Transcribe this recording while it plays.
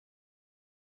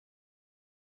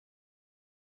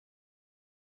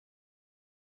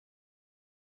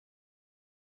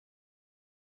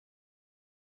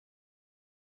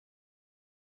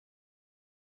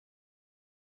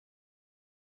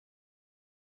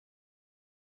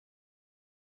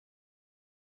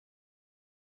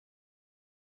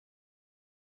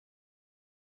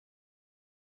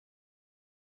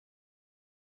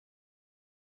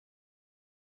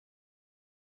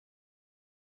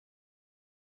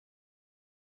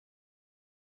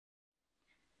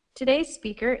Today's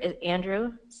speaker is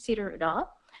Andrew Cederdahl.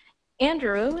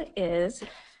 Andrew is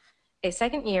a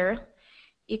second-year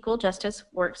Equal Justice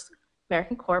Works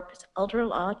American Corps Elder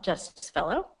Law Justice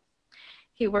Fellow.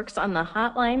 He works on the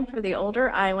hotline for the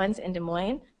older Iowans in Des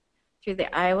Moines through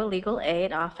the Iowa Legal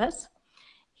Aid Office.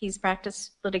 He's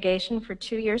practiced litigation for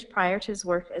 2 years prior to his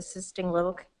work assisting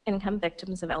low-income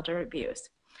victims of elder abuse.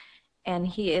 And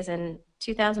he is a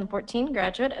 2014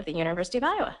 graduate of the University of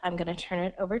Iowa. I'm going to turn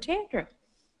it over to Andrew.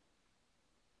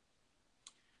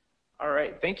 All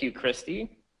right, thank you, Christy.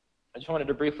 I just wanted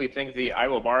to briefly thank the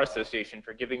Iowa Bar Association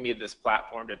for giving me this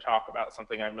platform to talk about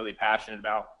something I'm really passionate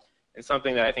about and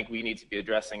something that I think we need to be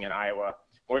addressing in Iowa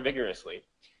more vigorously.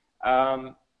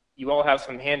 You all have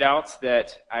some handouts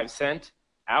that I've sent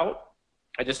out.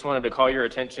 I just wanted to call your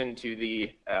attention to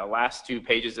the last 2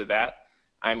 pages of that.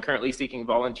 I'm currently seeking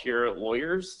volunteer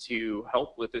lawyers to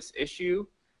help with this issue.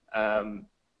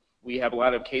 We have a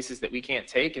lot of cases that we can't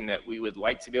take and that we would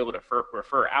like to be able to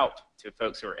refer out to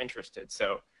folks who are interested.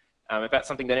 So if that's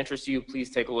something that interests you,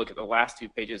 please take a look at the last 2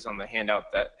 pages on the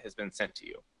handout that has been sent to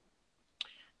you.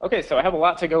 Okay, so I have a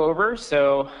lot to go over.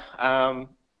 So I'm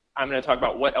going to talk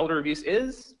about what elder abuse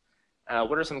is,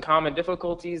 what are some common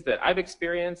difficulties that I've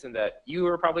experienced and that you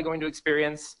are probably going to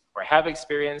experience or have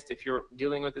experienced if you're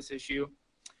dealing with this issue.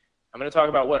 I'm going to talk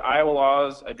about what Iowa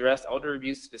laws address elder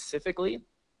abuse specifically.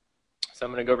 So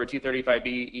I'm going to go over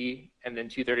 235B, and then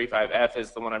 235F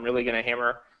is the one I'm really going to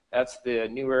hammer. That's the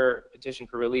newer petition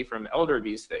for relief from elder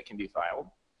abuse that can be filed.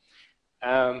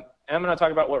 And I'm going to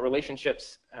talk about what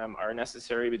relationships are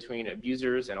necessary between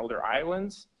abusers and older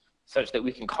Iowans, such that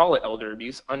we can call it elder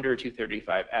abuse under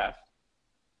 235F.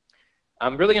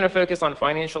 I'm really going to focus on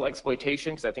financial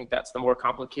exploitation because I think that's the more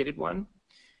complicated one.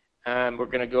 We're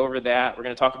going to go over that. We're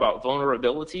going to talk about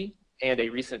vulnerability and a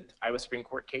recent Iowa Supreme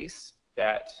Court case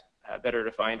that better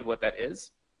defined what that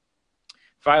is.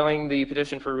 Filing the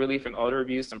petition for relief from elder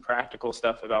abuse, some practical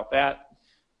stuff about that,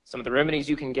 some of the remedies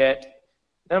you can get.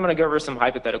 Then I'm going to go over some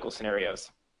hypothetical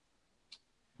scenarios.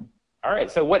 All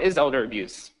right, so what is elder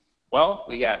abuse? Well,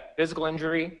 we got physical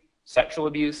injury, sexual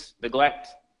abuse, neglect,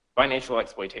 financial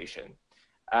exploitation.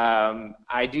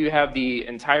 I do have the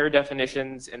entire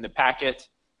definitions in the packet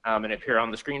and appear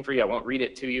on the screen for you. I won't read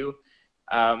it to you.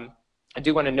 I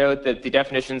do want to note that the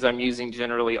definitions I'm using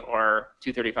generally are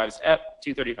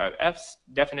 235F's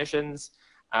definitions.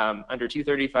 Under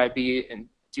 235B and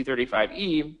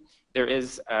 235E, there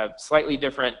is a slightly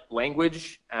different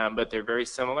language, but they're very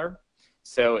similar.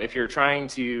 So if you're trying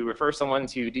to refer someone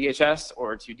to DHS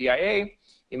or to DIA,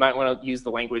 you might want to use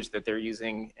the language that they're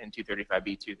using in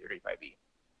 235B, 235E.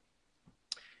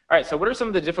 All right, so what are some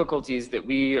of the difficulties that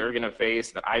we are going to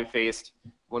face, that I've faced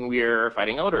when we're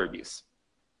fighting elder abuse?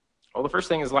 Well, the first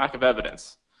thing is lack of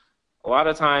evidence. A lot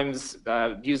of times,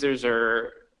 abusers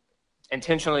are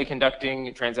intentionally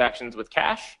conducting transactions with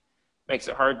cash, makes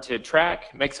it hard to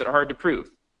track, makes it hard to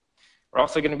prove. We're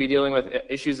also going to be dealing with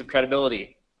issues of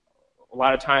credibility. A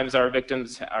lot of times our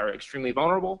victims are extremely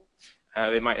vulnerable.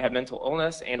 They might have mental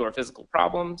illness and or physical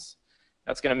problems.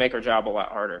 That's going to make our job a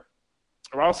lot harder.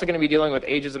 We're also going to be dealing with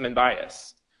ageism and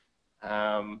bias.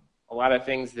 A lot of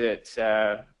things that,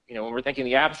 when we're thinking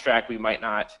the abstract, we might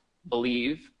not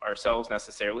believe ourselves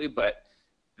necessarily, but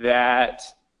that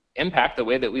impact the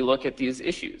way that we look at these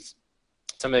issues.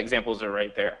 Some of the examples are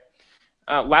right there.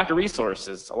 Lack of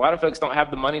resources. A lot of folks don't have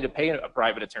the money to pay a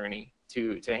private attorney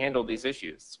to handle these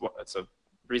issues. That's a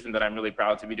reason that I'm really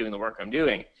proud to be doing the work I'm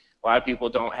doing. A lot of people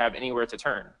don't have anywhere to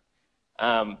turn,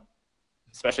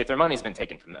 especially if their money's been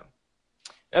taken from them.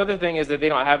 Another thing is that they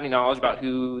don't have any knowledge about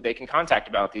who they can contact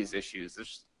about these issues.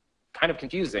 It's kind of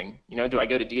confusing. Do I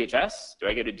go to DHS? Do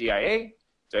I go to DIA?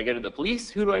 Do I go to the police?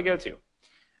 Who do I go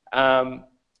to?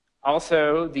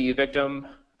 Also, the victim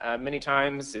many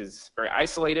times is very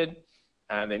isolated.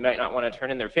 They might not want to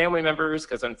turn in their family members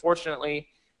because unfortunately,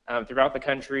 throughout the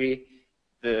country,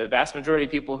 the vast majority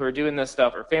of people who are doing this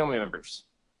stuff are family members.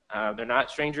 They're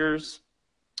not strangers.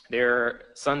 They're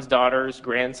sons, daughters,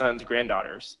 grandsons,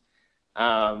 granddaughters.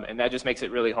 And that just makes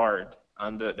it really hard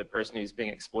on the person who's being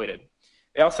exploited.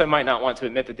 They also might not want to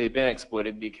admit that they've been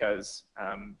exploited because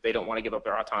they don't want to give up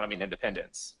their autonomy and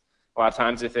independence. A lot of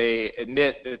times if they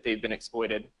admit that they've been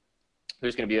exploited,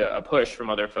 there's going to be a push from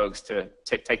other folks to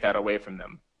take that away from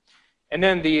them. And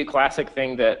then the classic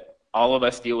thing that all of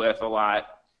us deal with a lot,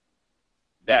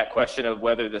 that question of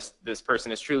whether this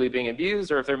person is truly being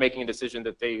abused or if they're making a decision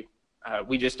that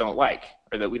we just don't like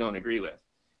or that we don't agree with.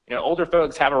 Older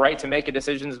folks have a right to make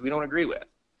decisions we don't agree with.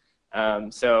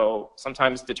 So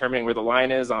sometimes determining where the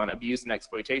line is on abuse and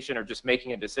exploitation or just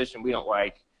making a decision we don't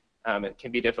like, it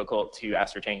can be difficult to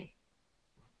ascertain.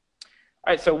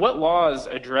 All right, so what laws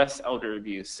address elder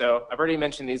abuse? So I've already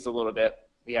mentioned these a little bit.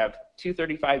 We have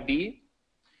 235B,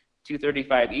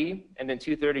 235E, and then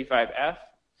 235F.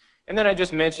 And then I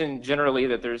just mentioned generally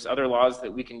that there's other laws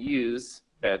that we can use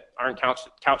that aren't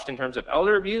couched in terms of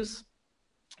elder abuse,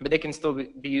 but they can still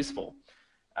be useful.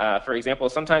 For example,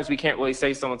 sometimes we can't really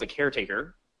say someone's a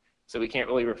caretaker, so we can't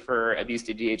really refer abuse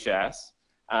to DHS.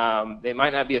 They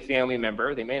might not be a family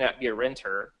member, they may not be a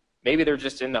renter. Maybe they're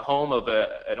just in the home of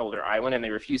an older Iowan and they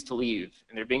refuse to leave,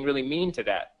 and they're being really mean to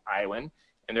that Iowan,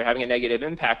 and they're having a negative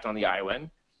impact on the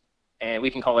Iowan. And we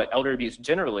can call it elder abuse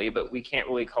generally, but we can't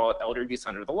really call it elder abuse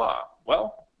under the law.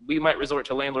 Well, we might resort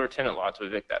to landlord-tenant law to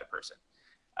evict that person.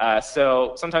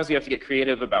 So sometimes we have to get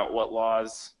creative about what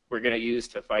laws we're going to use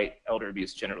to fight elder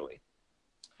abuse generally.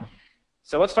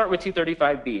 So let's start with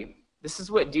 235B. This is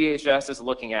what DHS is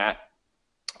looking at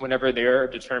whenever they're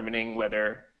determining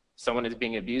whether someone is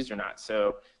being abused or not.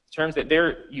 So the terms that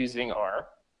they're using are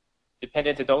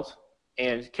dependent adult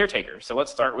and caretaker. So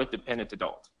let's start with dependent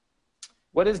adult.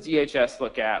 What does DHS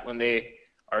look at when they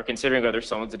are considering whether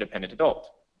someone's a dependent adult?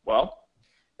 Well,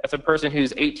 that's a person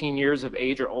who's 18 years of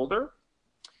age or older.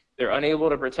 They're unable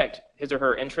to protect his or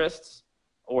her interests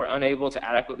or unable to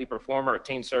adequately perform or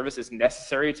obtain services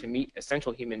necessary to meet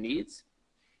essential human needs.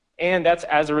 And that's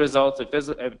as a result of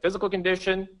a physical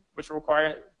condition, which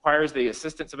requires the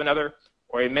assistance of another,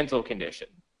 or a mental condition.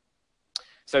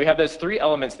 So we have those three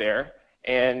elements there.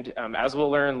 And as we'll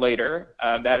learn later,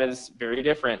 that is very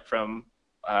different from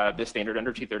the standard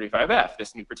under 235F,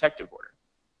 this new protective order.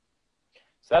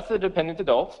 So that's the dependent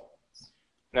adult.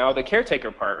 Now the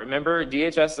caretaker part, remember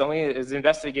DHS only is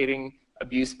investigating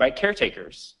abuse by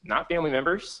caretakers, not family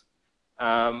members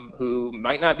who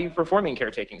might not be performing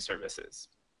caretaking services.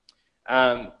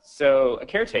 So a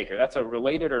caretaker, that's a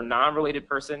related or non-related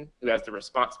person who has the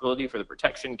responsibility for the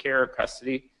protection, care, or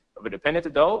custody of a dependent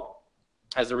adult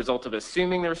as a result of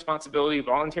assuming the responsibility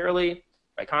voluntarily,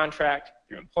 by contract,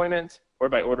 through employment, or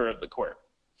by order of the court.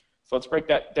 So let's break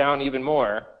that down even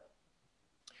more.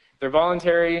 If they're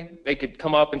voluntary, they could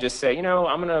come up and just say, you know,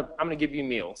 I'm gonna give you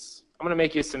meals. I'm gonna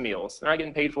make you some meals. They're not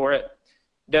getting paid for it.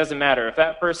 It doesn't matter. If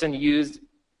that person used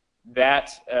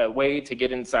that way to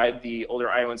get inside the older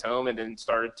Iowan's home and then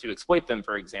started to exploit them,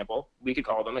 for example, we could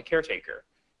call them a caretaker.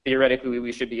 Theoretically,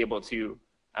 we should be able to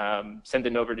send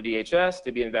them over to DHS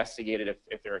to be investigated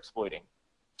if they're exploiting.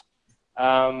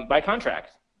 By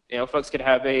contract, you know, folks could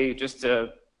have just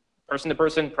a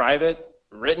person-to-person, private,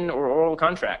 written or oral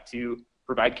contract to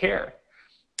provide care.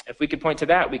 If we could point to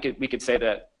that, we could say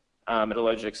that an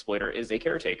alleged exploiter is a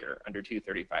caretaker under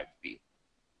 235B.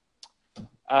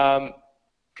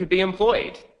 Could be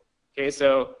employed. Okay,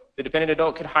 so the dependent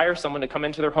adult could hire someone to come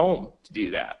into their home to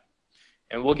do that.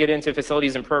 And we'll get into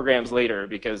facilities and programs later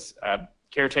because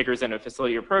caretakers in a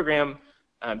facility or program,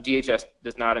 DHS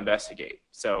does not investigate.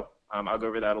 So I'll go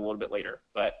over that a little bit later.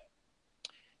 But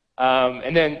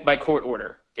and then by court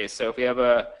order. Okay, so if we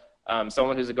have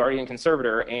someone who's a guardian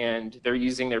conservator and they're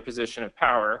using their position of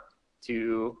power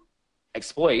to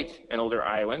exploit an older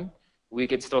Iowan, we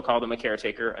could still call them a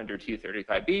caretaker under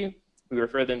 235B. We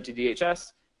refer them to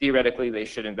DHS. Theoretically, they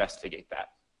should investigate that.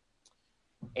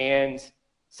 And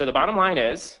so the bottom line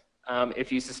is,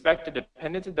 if you suspect a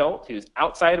dependent adult who's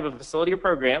outside of a facility or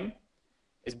program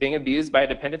is being abused by a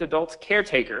dependent adult's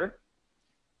caretaker,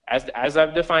 as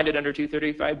I've defined it under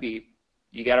 235B,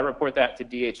 you got to report that to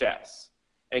DHS.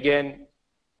 And again,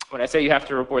 when I say you have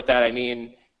to report that, I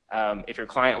mean if your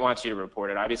client wants you to report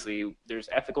it. Obviously, there's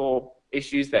ethical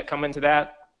issues that come into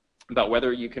that about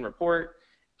whether you can report.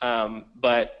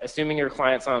 But assuming your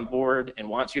client's on board and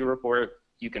wants you to report,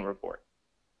 you can report.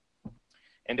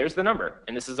 And there's the number.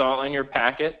 And this is all in your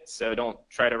packet, so don't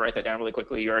try to write that down really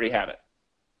quickly. You already have it.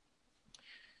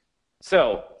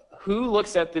 So who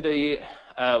looks at the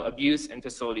abuse in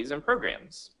facilities and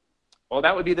programs? Well,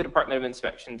 that would be the Department of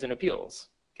Inspections and Appeals.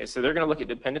 Okay, so they're going to look at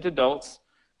dependent adults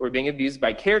who are being abused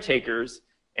by caretakers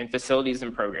in facilities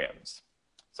and programs.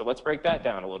 So let's break that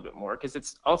down a little bit more because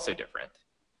it's also different.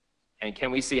 And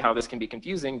can we see how this can be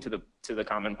confusing to the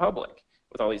common public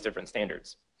with all these different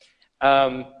standards?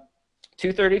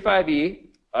 235E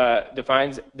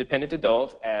defines dependent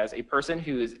adult as a person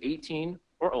who is 18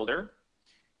 or older,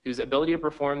 whose ability to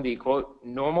perform the, quote,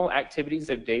 normal activities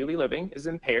of daily living is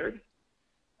impaired,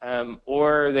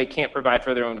 or they can't provide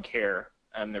for their own care,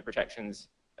 their protections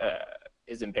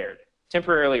is impaired,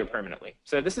 temporarily or permanently.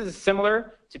 So this is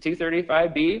similar to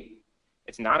 235B.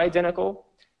 It's not identical.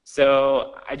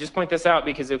 So I just point this out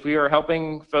because if we are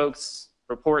helping folks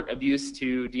report abuse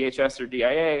to DHS or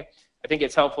DIA, I think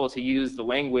it's helpful to use the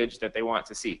language that they want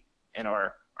to see in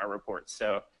our reports.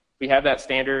 So if we have that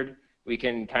standard, we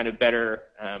can kind of better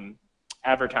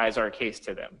advertise our case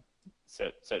to them,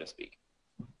 so to speak.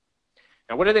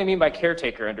 Now, what do they mean by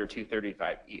caretaker under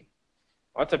 235E?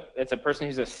 Well, it's a person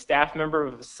who's a staff member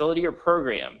of a facility or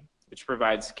program which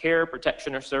provides care,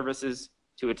 protection, or services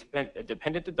to a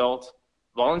dependent adult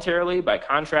voluntarily, by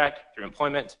contract, through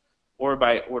employment, or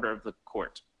by order of the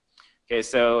court. Okay,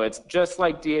 so it's just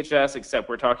like DHS, except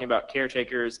we're talking about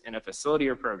caretakers in a facility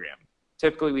or program.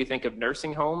 Typically, we think of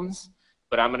nursing homes,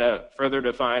 but I'm going to further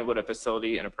define what a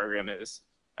facility and a program is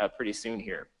pretty soon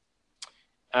here.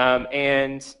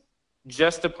 And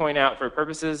just to point out, for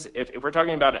purposes, if we're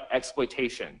talking about an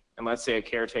exploitation, and let's say a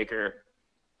caretaker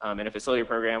in a facility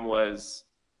program was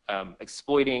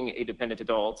exploiting a dependent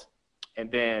adult, and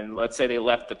then let's say they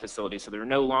left the facility, so they're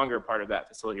no longer part of that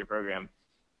facility or program,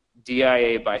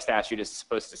 DIA by statute is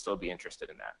supposed to still be interested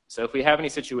in that. So if we have any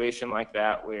situation like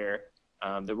that where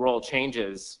the role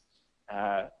changes,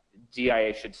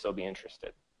 DIA should still be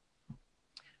interested.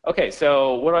 Okay,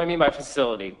 so what do I mean by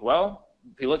facility? Well,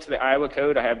 if you look to the Iowa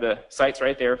code, I have the sites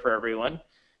right there for everyone.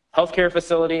 Healthcare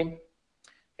facility,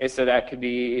 okay, so that could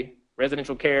be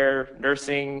residential care,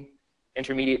 nursing,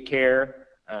 intermediate care.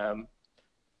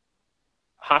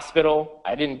 Hospital,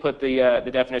 I didn't put the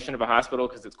definition of a hospital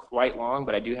because it's quite long,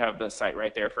 but I do have the site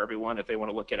right there for everyone if they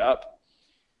want to look it up.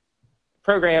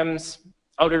 Programs,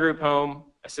 elder group home,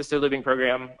 assisted living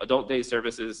program, adult day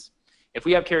services. If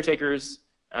we have caretakers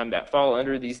that fall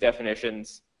under these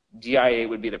definitions, DIA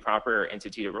would be the proper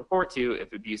entity to report to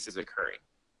if abuse is occurring.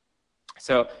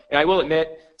 So, and I will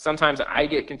admit, sometimes I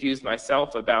get confused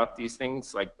myself about these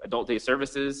things like adult day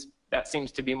services. That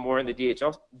seems to be more in the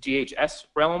DHS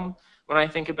realm when I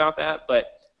think about that,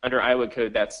 but under Iowa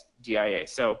code, that's DIA.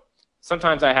 So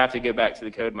sometimes I have to go back to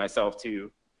the code myself to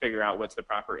figure out what's the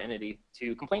proper entity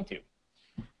to complain to.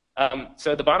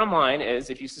 So the bottom line is,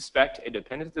 if you suspect a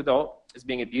dependent adult is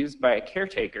being abused by a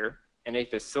caretaker in a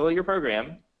facility or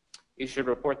program, you should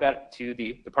report that to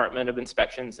the Department of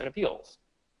Inspections and Appeals.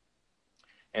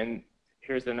 And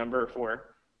here's the number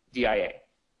for DIA.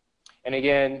 And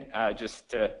again, just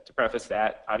to preface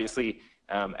that, obviously,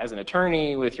 as an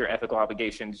attorney with your ethical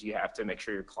obligations, you have to make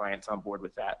sure your client's on board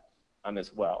with that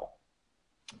as well.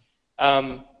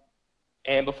 And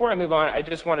before I move on, I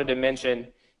just wanted to mention,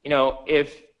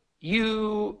 if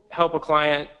you help a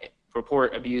client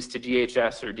report abuse to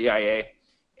DHS or DIA,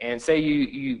 and say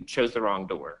you chose the wrong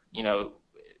door,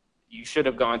 you should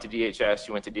have gone to DHS,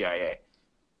 you went to DIA.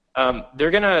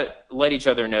 They're gonna let each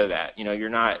other know that, you're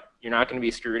not gonna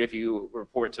be screwed if you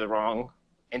report to the wrong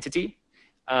entity.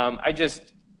 I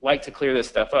just like to clear this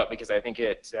stuff up because I think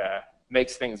it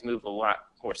makes things move a lot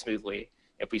more smoothly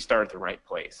if we start at the right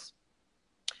place.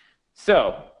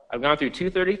 So I've gone through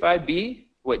 235B,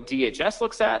 what DHS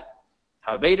looks at,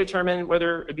 how they determine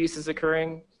whether abuse is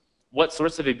occurring, what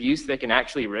sorts of abuse they can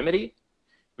actually remedy.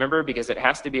 Remember, because it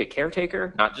has to be a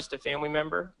caretaker, not just a family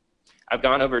member. I've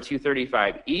gone over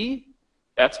 235E.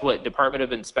 That's what Department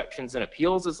of Inspections and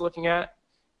Appeals is looking at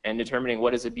and determining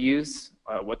what is abuse,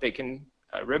 what they can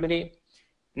remedy.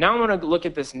 Now I'm going to look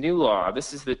at this new law.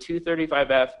 This is the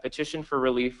 235F, Petition for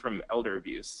Relief from Elder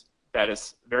Abuse. That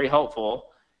is very helpful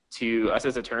to us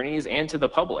as attorneys and to the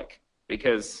public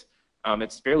because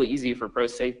it's fairly easy for pro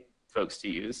se folks to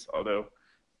use, although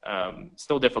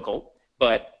still difficult.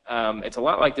 But it's a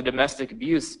lot like the domestic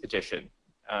abuse petition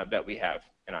that we have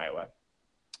in Iowa.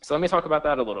 So let me talk about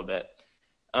that a little bit.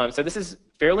 So this is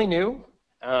fairly new.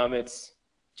 It's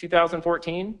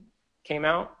 2014, came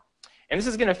out. And this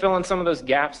is going to fill in some of those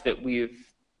gaps that we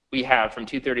have from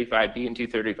 235B and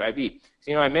 235E.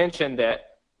 So, I mentioned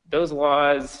that those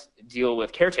laws deal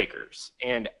with caretakers.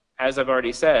 And as I've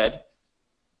already said,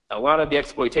 a lot of the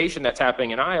exploitation that's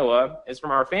happening in Iowa is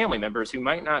from our family members who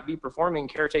might not be performing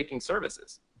caretaking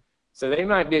services. So they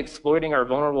might be exploiting our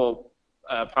vulnerable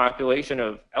population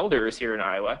of elders here in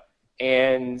Iowa.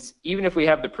 And even if we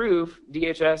have the proof,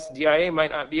 DHS, DIA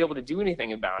might not be able to do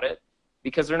anything about it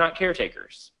because they're not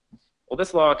caretakers. Well,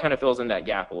 this law kind of fills in that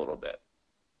gap a little bit.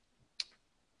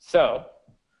 So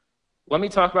let me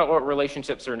talk about what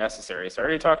relationships are necessary. So I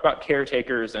already talked about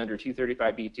caretakers under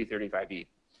 235B, 235B.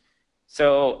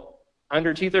 So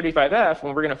under 235F,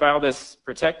 when we're going to file this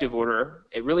protective order,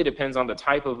 it really depends on the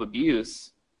type of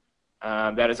abuse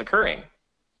that is occurring.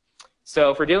 So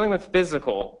if we're dealing with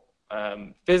physical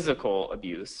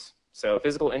abuse, so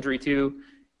physical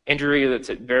injury that's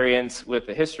at variance with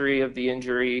the history of the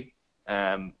injury,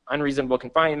 unreasonable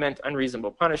confinement,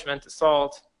 unreasonable punishment,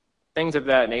 assault, things of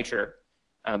that nature,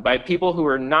 by people who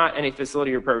are not in a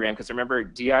facility or program, because remember,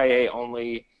 DIA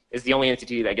is the only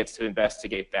entity that gets to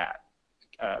investigate that,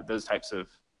 those types of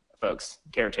folks,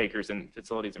 caretakers in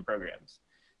facilities and programs.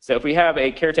 So if we have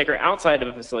a caretaker outside of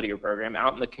a facility or program,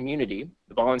 out in the community,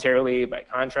 voluntarily, by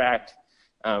contract,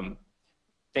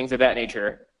 things of that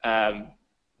nature,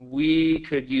 we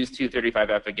could use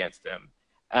 235F against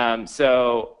them.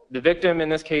 So the victim in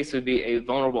this case would be a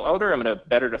vulnerable elder. I'm going to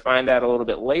better define that a little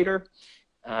bit later.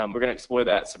 We're going to explore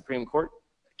that Supreme Court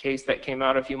case that came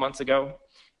out a few months ago.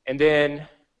 And then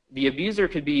the abuser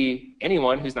could be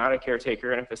anyone who's not a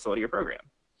caretaker in a facility or program.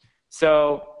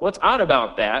 So what's odd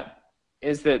about that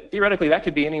is that theoretically that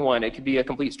could be anyone. It could be a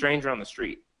complete stranger on the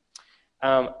street.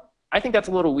 I think that's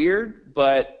a little weird,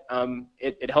 but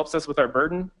it helps us with our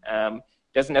burden. It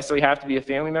doesn't necessarily have to be a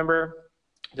family member.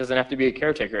 It doesn't have to be a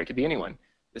caretaker. It could be anyone.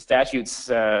 The statutes,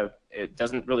 it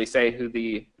doesn't really say who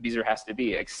the abuser has to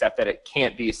be, except that it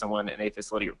can't be someone in a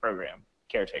facility or program,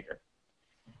 caretaker.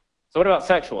 So what about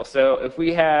sexual? So if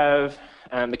we have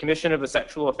the commission of a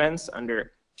sexual offense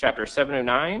under Chapter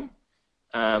 709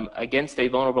 against a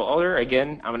vulnerable elder,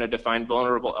 again, I'm going to define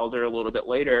vulnerable elder a little bit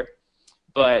later,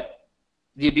 but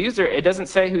the abuser, it doesn't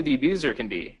say who the abuser can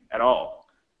be at all.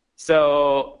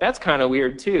 So that's kind of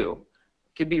weird too.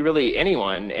 It could be really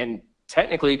anyone, and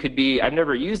technically it could be, I've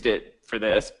never used it for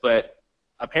this, but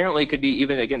apparently it could be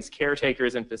even against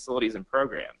caretakers in facilities and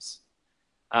programs.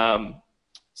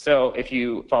 So if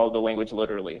you follow the language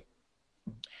literally.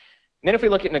 And then if we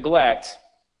look at neglect,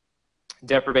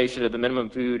 deprivation of the minimum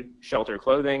food, shelter,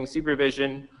 clothing,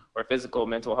 supervision, or physical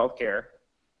mental health care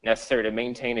necessary to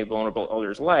maintain a vulnerable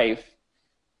elder's life,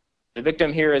 the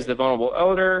victim here is the vulnerable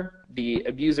elder. The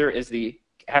abuser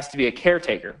has to be a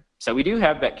caretaker. So we do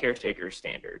have that caretaker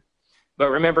standard. But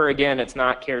remember, again, it's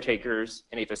not caretakers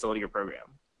in a facility or program.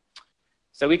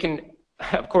 So we can,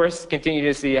 of course, continue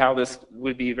to see how this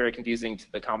would be very confusing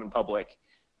to the common public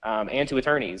and to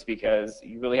attorneys, because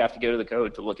you really have to go to the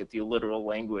code to look at the literal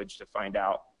language to find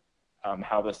out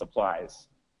how this applies.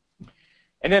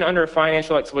 And then under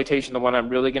financial exploitation, the one I'm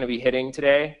really going to be hitting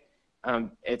today,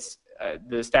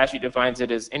 the statute defines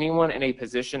it as anyone in a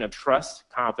position of trust,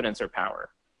 confidence, or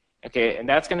power. Okay, and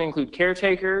that's going to include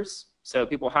caretakers, so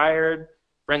people hired,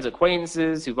 friends,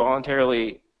 acquaintances who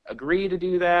voluntarily agree to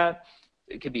do that.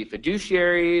 It could be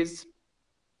fiduciaries,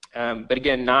 but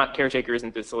again, not caretakers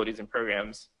in facilities and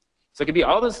programs. So it could be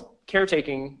all those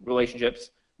caretaking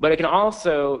relationships, but it can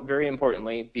also, very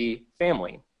importantly, be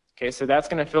family. Okay, so that's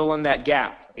going to fill in that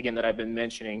gap, again, that I've been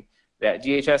mentioning, that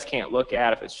DHS can't look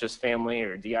at if it's just family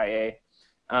or DIA,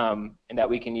 and that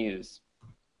we can use.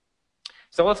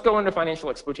 So let's go into financial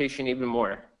exploitation even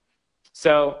more.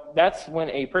 So that's when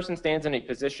a person stands in a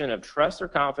position of trust or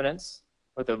confidence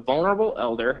with a vulnerable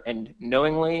elder and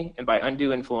knowingly and by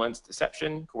undue influence,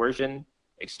 deception, coercion,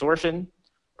 extortion,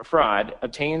 or fraud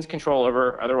obtains control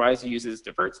over, otherwise uses,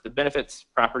 diverts the benefits,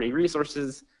 property,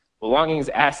 resources, belongings,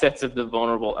 assets of the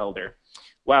vulnerable elder.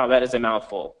 Wow, that is a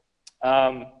mouthful.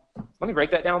 Let me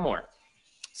break that down more.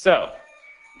 So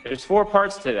there's 4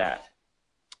 parts to that.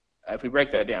 If we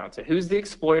break that down, so who's the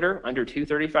exploiter under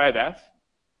 235F?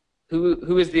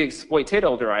 Who is the exploited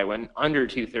elder Iowan under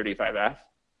 235F?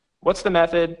 What's the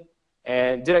method?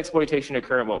 And did exploitation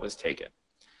occur and what was taken?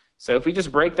 So if we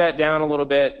just break that down a little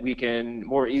bit, we can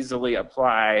more easily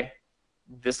apply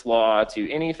this law to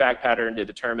any fact pattern to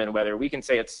determine whether we can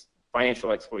say it's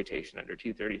financial exploitation under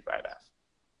 235F.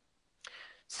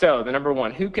 So the number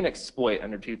 1, who can exploit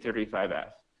under 235F?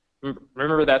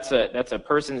 Remember, that's a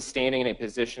person standing in a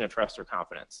position of trust or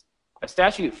confidence. A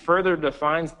statute further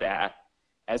defines that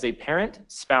as a parent,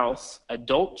 spouse,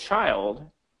 adult child,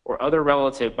 or other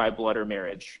relative by blood or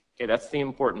marriage. Okay, that's the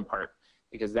important part,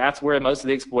 because that's where most of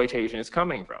the exploitation is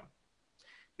coming from.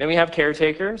 Then we have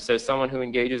caretaker, so someone who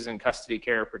engages in custody,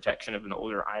 care, or protection of an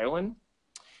older Iowan.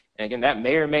 And again, that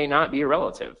may or may not be a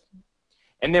relative.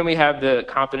 And then we have the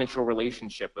confidential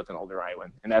relationship with an older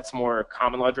Iowan, and that's more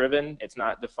common law driven. It's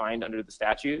not defined under the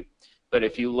statute, but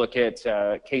if you look at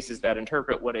cases that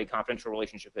interpret what a confidential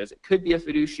relationship is, it could be a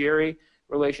fiduciary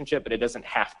relationship, but it doesn't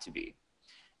have to be.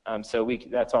 So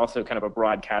that's also kind of a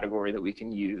broad category that we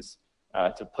can use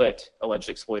to put alleged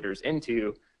exploiters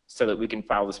into so that we can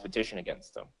file this petition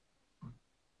against them.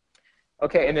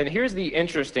 Okay, and then here's the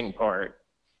interesting part.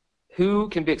 Who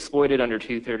can be exploited under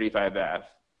 235F?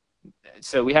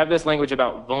 So we have this language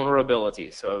about vulnerability,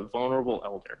 so a vulnerable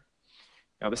elder.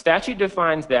 Now the statute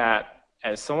defines that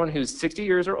as someone who's 60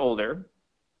 years or older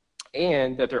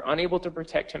and that they're unable to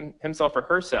protect himself or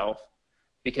herself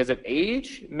because of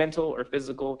age, mental, or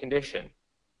physical condition.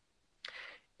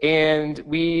 And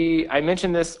I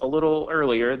mentioned this a little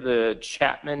earlier, the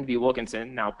Chapman v.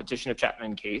 Wilkinson, now petition of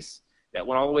Chapman case, that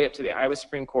went all the way up to the Iowa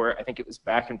Supreme Court, I think it was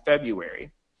back in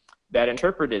February, that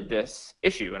interpreted this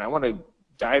issue. And I want to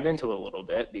dive into it a little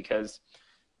bit because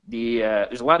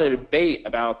there's a lot of debate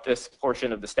about this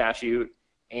portion of the statute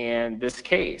and this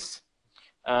case.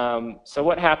 So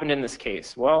what happened in this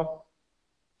case? Well,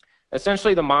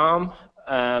 essentially the mom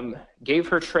gave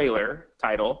her trailer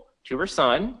title to her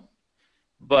son,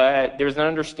 but there was an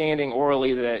understanding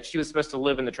orally that she was supposed to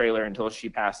live in the trailer until she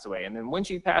passed away. And then when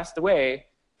she passed away,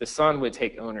 the son would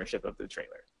take ownership of the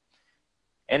trailer.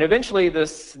 And eventually the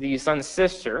son's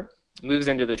sister moves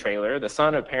into the trailer. The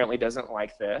son apparently doesn't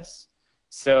like this.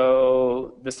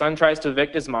 So the son tries to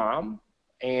evict his mom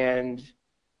and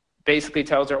basically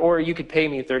tells her, or you could pay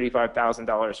me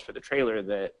 $35,000 for the trailer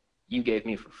that you gave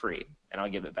me for free, and I'll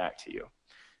give it back to you.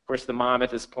 Of course, the mom at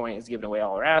this point has given away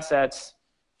all her assets.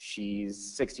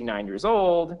 She's 69 years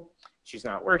old. She's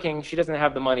not working. She doesn't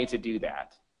have the money to do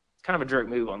that. It's kind of a jerk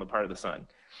move on the part of the son.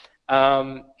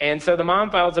 And so the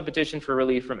mom files a petition for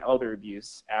relief from elder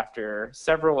abuse after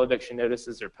several eviction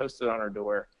notices are posted on her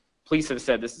door. Police have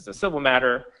said this is a civil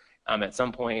matter. At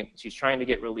some point, she's trying to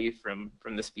get relief from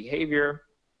this behavior.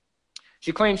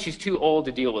 She claims she's too old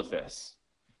to deal with this,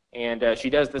 and she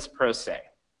does this pro se.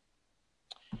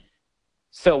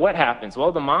 So what happens?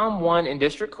 Well, the mom won in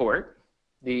district court.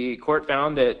 The court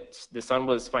found that the son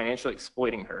was financially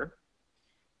exploiting her.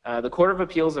 The Court of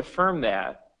Appeals affirmed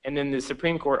that, and then the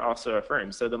Supreme Court also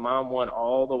affirmed. So the mom won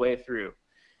all the way through.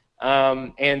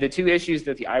 And the two issues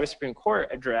that the Iowa Supreme Court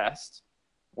addressed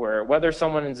were whether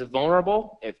someone is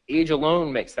vulnerable if age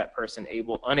alone makes that person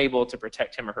unable to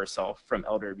protect him or herself from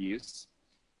elder abuse,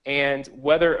 and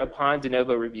whether upon de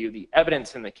novo review, the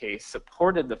evidence in the case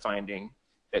supported the finding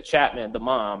that Chapman, the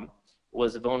mom,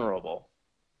 was vulnerable.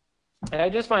 And I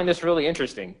just find this really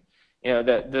interesting,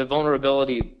 the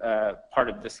vulnerability part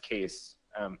of this case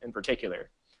in particular.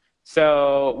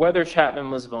 So whether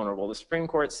Chapman was vulnerable,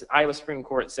 the Iowa Supreme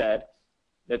Court said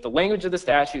that the language of the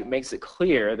statute makes it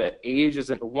clear that age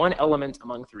is one element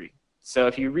among three. So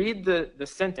if you read the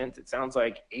sentence, it sounds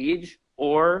like age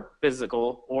or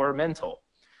physical or mental.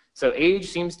 So age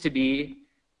seems to be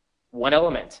one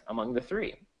element among the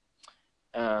three.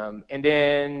 And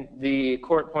then the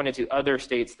court pointed to other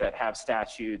states that have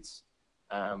statutes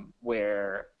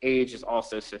where age is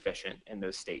also sufficient in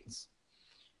those states.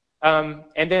 And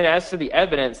then as to the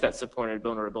evidence that supported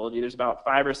vulnerability, there's about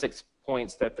 5 or 6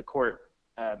 points that the court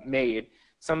made.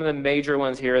 Some of the major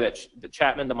ones here that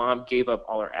Chapman, the mom, gave up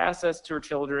all her assets to her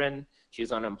children.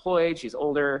 She's unemployed, she's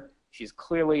older, she's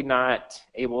clearly not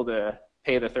able to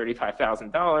pay the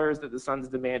 $35,000 that the son's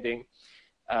demanding.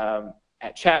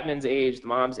 At Chapman's age, the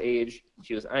mom's age,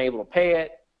 she was unable to pay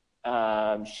it.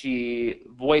 She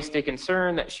voiced a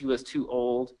concern that she was too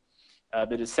old.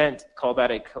 The dissent called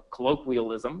that a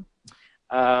colloquialism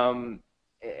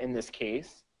in this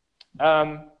case.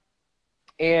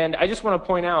 And I just want to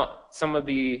point out some of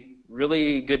the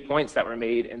really good points that were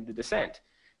made in the dissent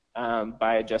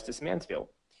by Justice Mansfield.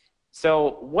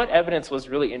 So what evidence was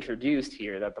really introduced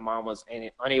here that the mom was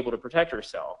unable to protect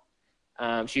herself?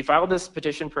 She filed this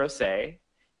petition pro se.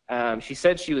 She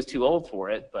said she was too old for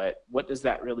it, but what does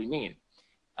that really mean?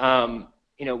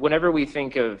 Whenever we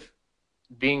think of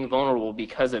being vulnerable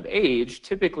because of age,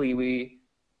 typically we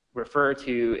refer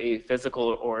to a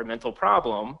physical or mental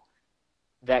problem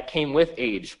that came with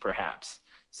age, perhaps.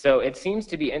 So it seems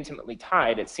to be intimately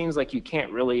tied. It seems like you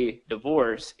can't really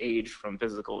divorce age from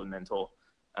physical and mental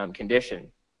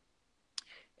condition.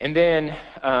 And then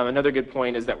another good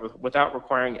point is that without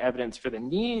requiring evidence for the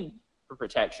need for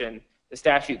protection, the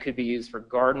statute could be used for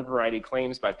garden variety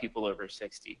claims by people over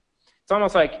 60. It's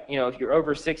almost like, if you're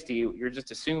over 60, you're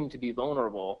just assumed to be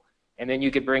vulnerable, and then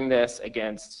you could bring this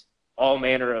against all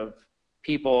manner of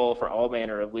people for all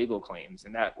manner of legal claims,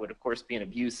 and that would, of course, be an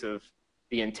abuse of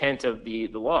the intent of the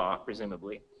law,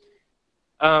 presumably.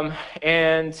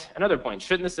 And another point,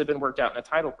 shouldn't this have been worked out in a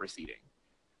title proceeding?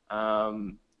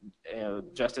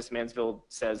 Justice Mansfield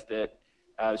says that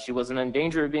she wasn't in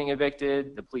danger of being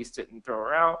evicted. The police didn't throw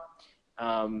her out.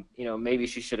 Maybe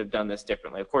she should have done this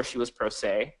differently. Of course, she was pro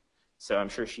se, so I'm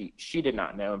sure she did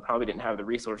not know and probably didn't have the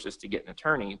resources to get an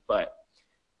attorney. But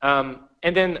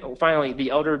and then finally, the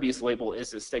elder abuse label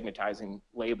is a stigmatizing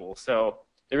label. So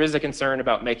there is a concern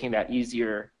about making that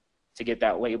easier to get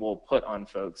that label put on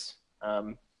folks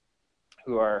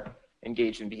who are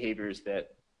engaged in behaviors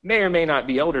that may or may not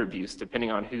be elder abuse, depending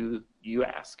on who you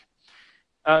ask.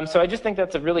 So I just think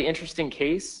that's a really interesting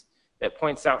case that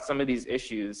points out some of these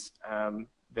issues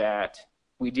that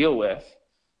we deal with.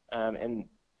 And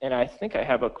I think I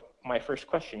have my first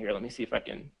question here. Let me see if I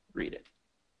can read it.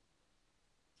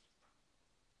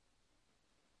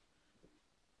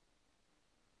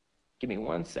 Give me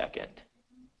 1 second.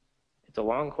 It's a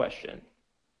long question.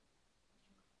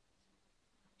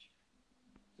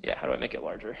 Yeah, how do I make it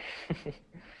larger?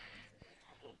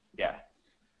 Yeah.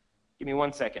 Give me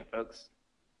 1 second, folks.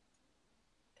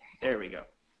 There we go.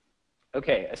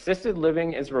 Okay, assisted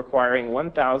living is requiring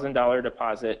 $1,000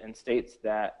 deposit and states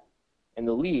that in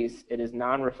the lease, it is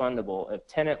non-refundable if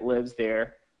tenant lives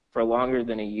there for longer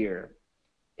than a year.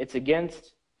 It's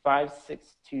against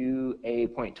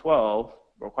 562A.12,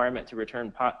 requirement to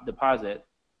return deposit,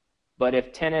 but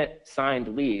if tenant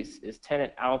signed lease, is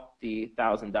tenant out the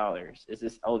 $1,000? Is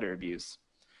this elder abuse?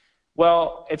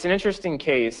 Well, it's an interesting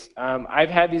case. I've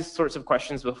had these sorts of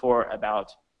questions before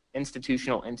about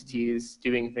institutional entities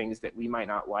doing things that we might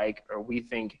not like or we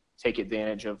think take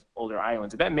advantage of older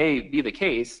Iowans. That may be the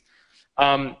case.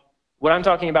 What I'm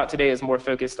talking about today is more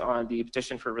focused on the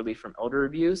petition for relief from elder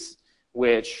abuse,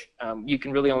 which you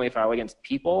can really only file against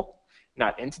people,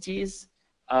 not entities.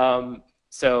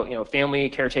 So, you know, family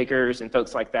caretakers and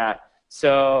folks like that.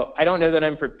 So I don't know that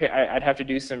I'm prepared. I'd have to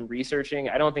do some researching.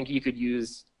 I don't think you could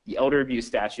use the elder abuse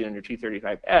statute under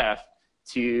 235F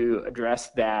to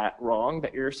address that wrong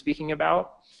that you're speaking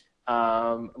about.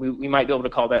 We might be able to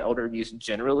call that elder abuse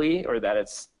generally, or that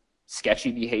it's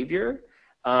sketchy behavior.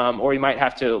 Or we might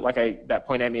have to, like that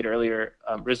point I made earlier,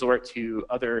 resort to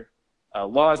other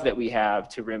laws that we have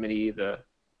to remedy the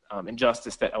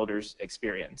injustice that elders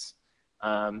experience.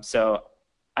 So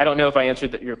I don't know if I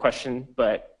answered your question,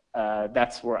 but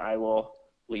that's where I will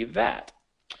leave that.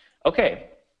 Okay.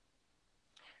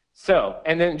 So,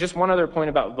 and then just one other point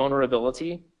about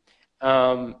vulnerability.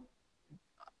 The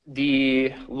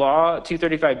law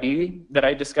 235B that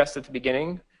I discussed at the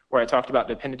beginning, where I talked about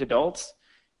dependent adults,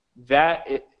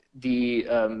 the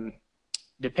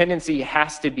dependency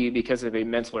has to be because of a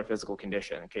mental or physical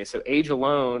condition. Okay, so age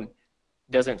alone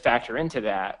doesn't factor into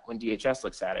that when DHS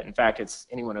looks at it. In fact, it's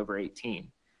anyone over 18,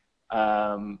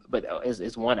 but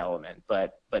is one element.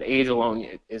 But age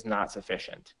alone is not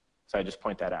sufficient. So I just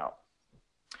point that out.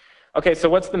 Okay, so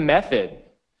what's the method?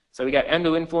 So we got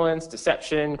undue influence,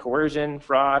 deception, coercion,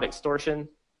 fraud, extortion.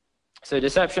 So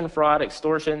deception, fraud,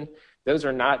 extortion, those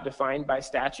are not defined by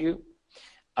statute,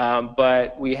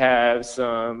 but we have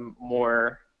some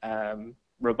more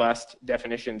robust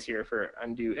definitions here for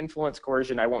undue influence,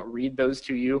 coercion. I won't read those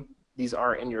to you. These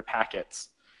are in your packets,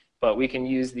 but we can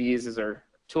use these as our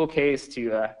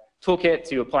toolkit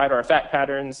to apply to our fact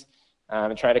patterns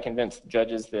and try to convince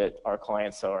judges that our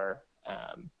clients are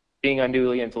being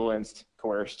unduly influenced,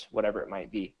 coerced, whatever it might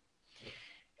be.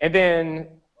 And then,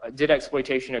 did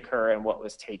exploitation occur and what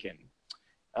was taken?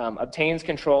 Obtains,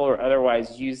 control, or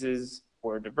otherwise uses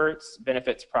or diverts,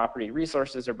 benefits, property,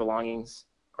 resources, or belongings,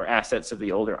 or assets of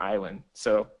the older Iowan.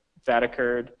 So if that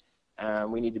occurred,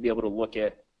 we need to be able to look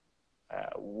at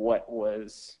what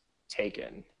was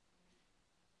taken.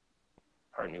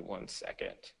 Pardon me 1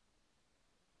 second.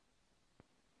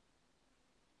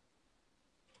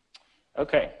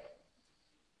 Okay.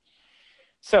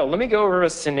 So let me go over a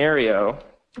scenario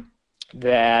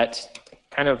that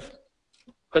kind of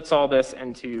puts all this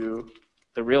into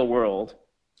the real world.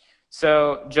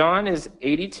 So John is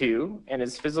 82, and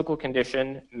his physical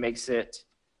condition makes it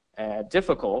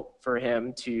difficult for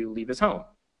him to leave his home.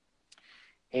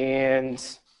 And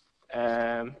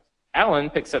Alan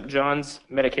picks up John's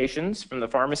medications from the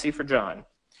pharmacy for John.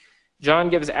 John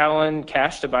gives Alan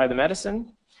cash to buy the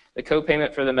medicine. The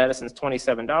co-payment for the medicine is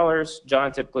 $27.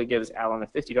 John typically gives Alan a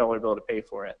 $50 bill to pay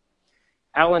for it.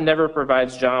 Alan never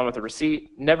provides John with a receipt,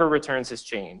 never returns his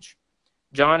change.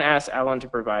 John asks Alan to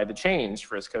provide the change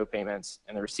for his co-payments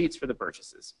and the receipts for the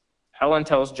purchases. Alan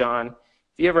tells John, if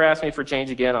you ever ask me for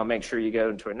change again, I'll make sure you go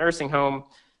into a nursing home.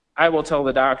 I will tell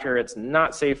the doctor it's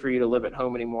not safe for you to live at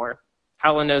home anymore.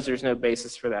 Alan knows there's no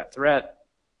basis for that threat.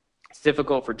 It's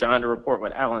difficult for John to report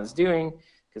what Alan is doing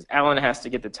because Alan has to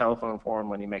get the telephone for him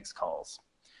when he makes calls.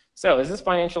 So is this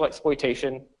financial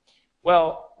exploitation?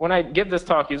 Well, when I give this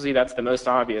talk, usually that's the most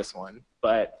obvious one,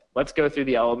 but let's go through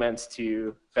the elements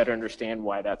to better understand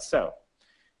why that's so.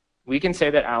 We can say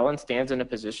that Alan stands in a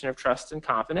position of trust and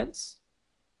confidence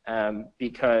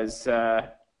because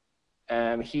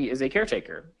he is a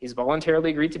caretaker. He's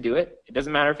voluntarily agreed to do it. It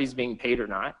doesn't matter if he's being paid or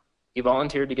not. He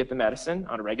volunteered to get the medicine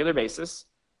on a regular basis.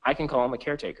 I can call him a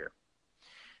caretaker.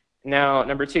 Now,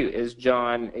 number two, is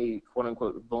John a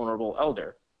quote-unquote vulnerable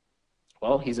elder?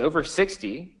 Well, he's over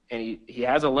 60, and he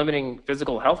has a limiting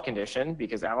physical health condition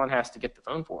because Alan has to get the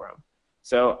phone for him.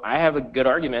 So I have a good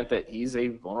argument that he's a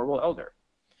vulnerable elder.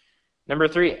 Number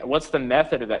three, what's the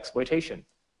method of exploitation?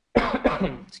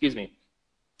 Excuse me.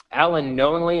 Alan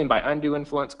knowingly and by undue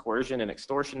influence, coercion, and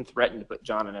extortion threatened to put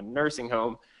John in a nursing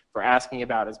home for asking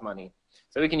about his money.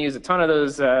 So we can use a ton of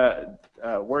those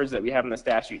words that we have in the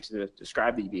statute to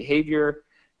describe the behavior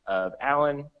of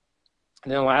Alan.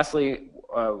 And then lastly,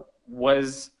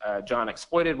 was John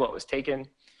exploited? What was taken?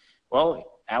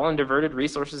 Well, Alan diverted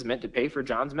resources meant to pay for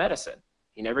John's medicine.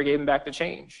 He never gave him back the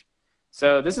change.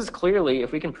 So this is clearly,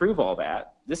 if we can prove all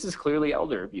that, this is clearly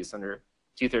elder abuse under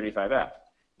 235F.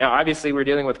 Now, obviously, we're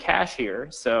dealing with cash here,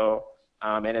 so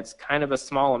and it's kind of a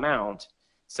small amount.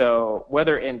 So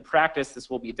whether in practice this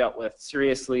will be dealt with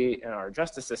seriously in our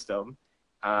justice system,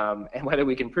 and whether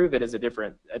we can prove it is a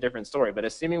different story. But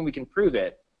assuming we can prove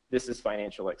it, this is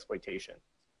financial exploitation.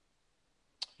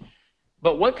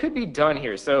 But what could be done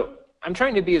here? So I'm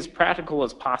trying to be as practical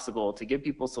as possible to give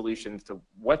people solutions to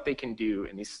what they can do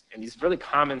in these really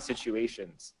common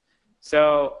situations.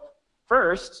 So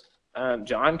first,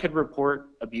 John could report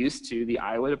abuse to the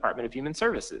Iowa Department of Human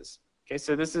Services. Okay,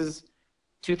 so this is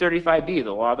 235B,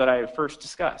 the law that I first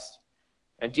discussed.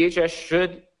 And DHS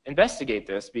should investigate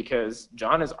this because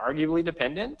John is arguably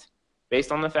dependent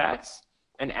based on the facts,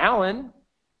 and Alan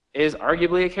is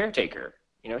arguably a caretaker.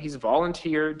 You know, he's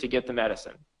volunteered to get the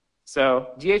medicine.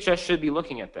 So DHS should be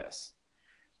looking at this.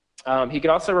 He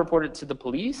could also report it to the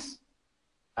police,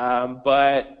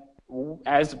 but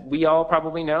as we all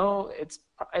probably know,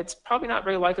 it's probably not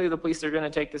very likely the police are going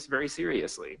to take this very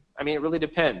seriously. I mean, it really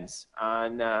depends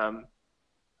on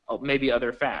maybe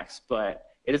other facts, but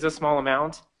it is a small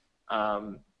amount.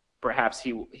 Perhaps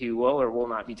he will or will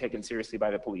not be taken seriously by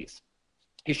the police.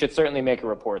 He should certainly make a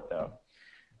report, though.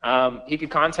 He could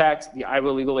contact the Iowa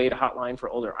Legal Aid Hotline for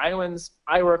older Iowans.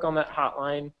 I work on that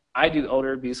hotline. I do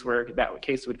elder abuse work. That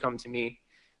case would come to me.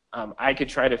 I could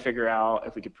try to figure out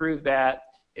if we could prove that,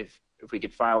 if we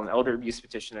could file an elder abuse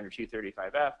petition under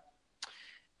 235F.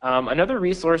 Another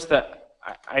resource that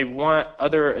I want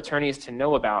other attorneys to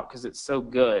know about because it's so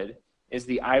good is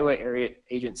the Iowa Area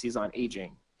Agencies on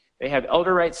Aging. They have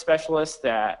elder rights specialists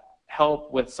that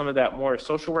help with some of that more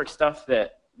social work stuff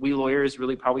that we lawyers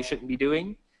really probably shouldn't be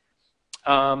doing.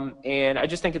 And I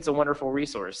just think it's a wonderful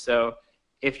resource. So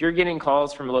if you're getting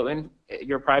calls from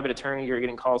you're a private attorney, you're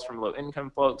getting calls from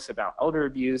low-income folks about elder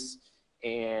abuse,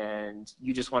 and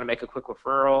you just want to make a quick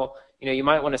referral, you know, you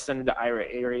might want to send it to Iowa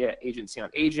Area Agency on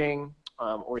Aging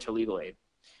or to Legal Aid.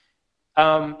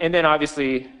 And then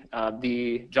obviously,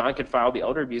 John could file the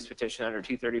elder abuse petition under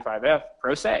 235F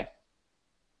pro se.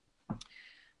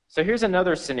 So here's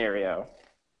another scenario.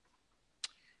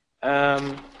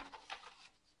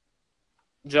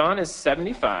 John is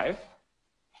 75.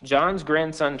 John's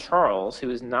grandson, Charles,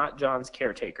 who is not John's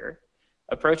caretaker,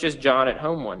 approaches John at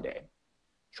home one day.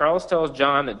 Charles tells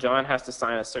John that John has to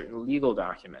sign a certain legal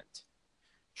document.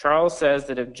 Charles says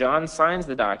that if John signs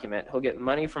the document, he'll get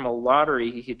money from a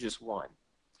lottery he had just won.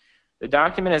 The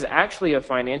document is actually a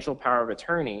financial power of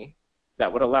attorney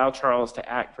that would allow Charles to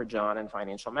act for John in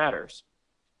financial matters.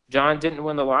 John didn't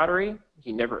win the lottery.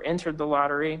 He never entered the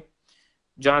lottery.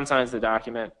 John signs the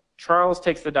document. Charles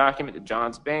takes the document to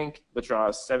John's bank,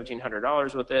 withdraws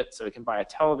 $1,700 with it so he can buy a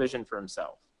television for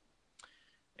himself.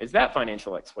 Is that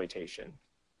financial exploitation?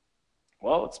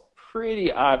 Well, it's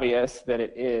pretty obvious that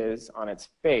it is on its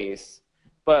face,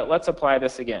 but let's apply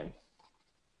this again.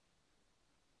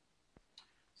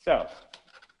 So,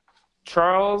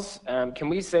 Charles, can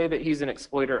we say that he's an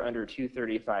exploiter under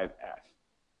 235F?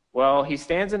 Well, he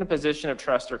stands in a position of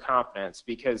trust or confidence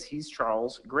because he's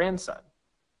Charles' grandson.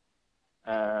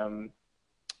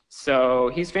 So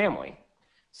he's family.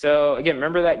 So again,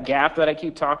 remember that gap that I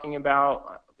keep talking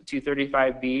about,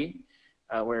 235B,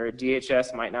 where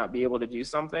DHS might not be able to do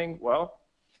something? Well,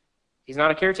 he's not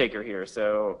a caretaker here,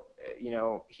 so you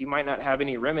know he might not have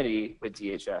any remedy with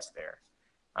DHS there.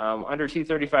 Under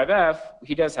 235F,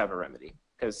 he does have a remedy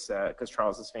because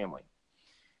Charles is family.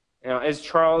 Now, is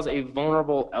Charles a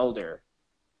vulnerable elder?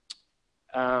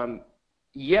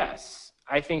 Yes.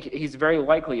 I think he's very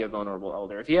likely a vulnerable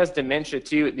elder. If he has dementia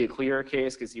too, it'd be a clearer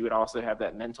case because he would also have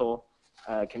that mental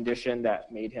condition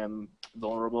that made him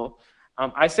vulnerable.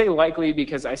 I say likely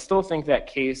because I still think that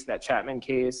case, that Chapman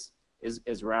case,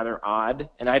 is rather odd,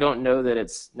 and I don't know that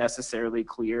it's necessarily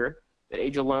clear that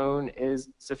age alone is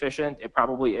sufficient. It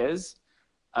probably is,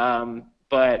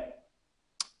 but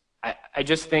I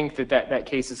just think that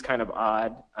case is kind of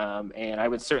odd, and I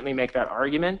would certainly make that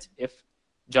argument if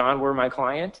John were my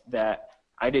client that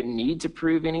I didn't need to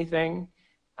prove anything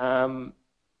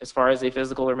as far as a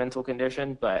physical or mental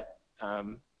condition, but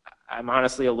I'm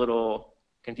honestly a little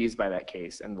confused by that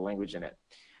case and the language in it.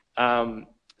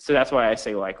 So that's why I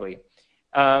say likely.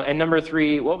 And number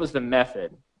 3, what was the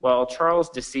method? Well,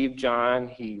 Charles deceived John.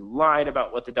 He lied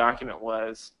about what the document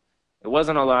was. It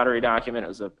wasn't a lottery document.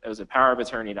 It was a power of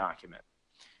attorney document.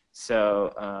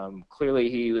 So clearly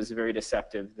he was very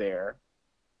deceptive there.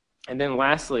 And then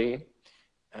lastly,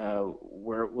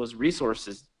 where was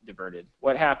resources diverted?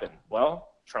 What happened? Well,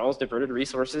 Charles diverted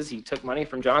resources. He took money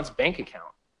from John's bank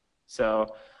account.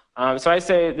 So, so I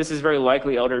say this is very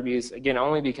likely elder abuse, again,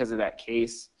 only because of that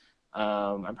case.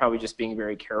 I'm probably just being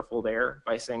very careful there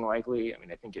by saying likely. I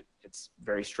mean, I think it's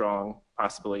very strong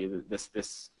possibility that this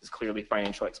is clearly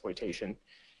financial exploitation,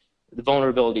 the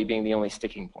vulnerability being the only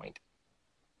sticking point.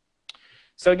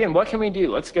 So again, what can we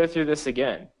do? Let's go through this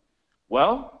again.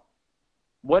 Well,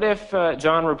 what if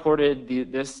John reported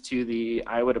this to the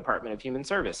Iowa Department of Human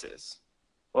Services?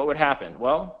 What would happen?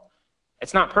 Well,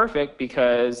 it's not perfect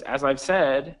because, as I've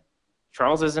said,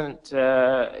 Charles isn't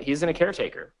a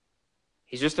caretaker.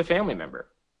 He's just a family member.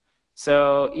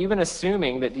 So even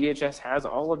assuming that DHS has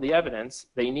all of the evidence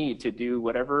they need to do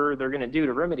whatever they're going to do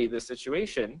to remedy this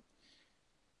situation,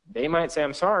 they might say,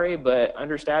 I'm sorry, but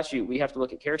under statute, we have to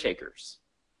look at caretakers.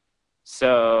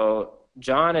 So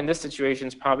John in this situation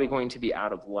is probably going to be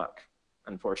out of luck,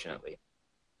 unfortunately.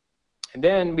 And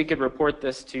then we could report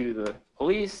this to the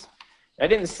police. I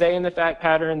didn't say in the fact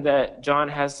pattern that John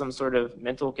has some sort of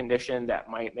mental condition that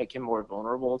might make him more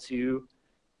vulnerable to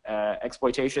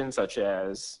exploitation, such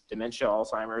as dementia,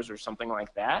 Alzheimer's, or something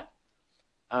like that.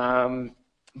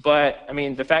 But I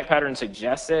mean, the fact pattern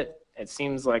suggests it. It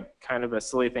seems like kind of a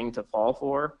silly thing to fall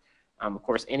for. Of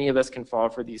course, any of us can fall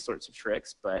for these sorts of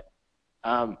tricks, but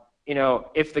you know,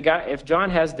 if John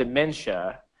has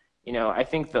dementia, you know, I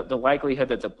think that the likelihood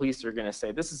that the police are going to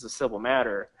say this is a civil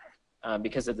matter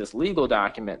because of this legal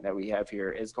document that we have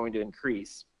here is going to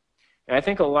increase. And I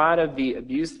think a lot of the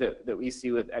abuse that we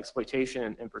see with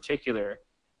exploitation in particular,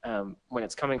 when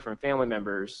it's coming from family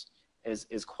members,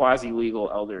 is quasi-legal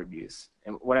elder abuse.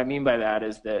 And what I mean by that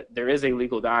is that there is a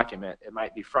legal document. It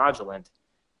might be fraudulent,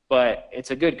 but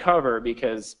it's a good cover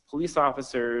because police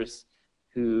officers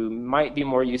who might be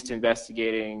more used to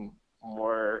investigating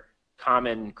more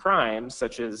common crimes,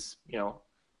 such as, you know,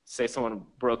 say someone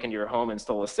broke into your home and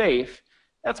stole a safe,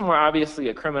 that's more obviously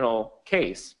a criminal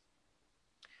case.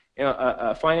 You know,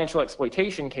 a financial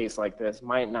exploitation case like this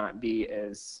might not be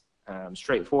as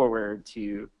straightforward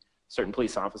to certain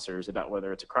police officers about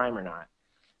whether it's a crime or not.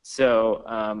 So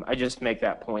I just make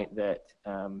that point that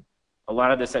a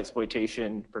lot of this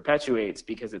exploitation perpetuates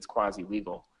because it's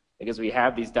quasi-legal, because we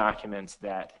have these documents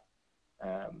that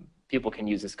people can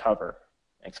use as cover,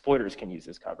 exploiters can use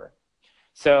as cover.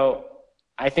 So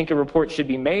I think a report should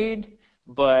be made,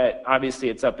 but obviously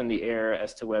it's up in the air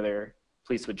as to whether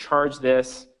police would charge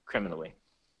this criminally.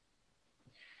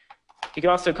 You can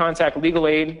also contact legal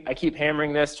aid. I keep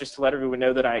hammering this just to let everyone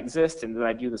know that I exist and that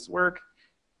I do this work.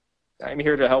 I'm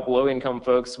here to help low-income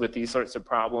folks with these sorts of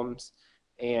problems,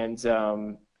 and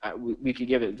we could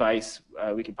give advice.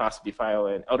 We could possibly file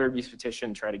an elder abuse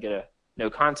petition, try to get a no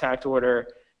contact order,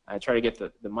 try to get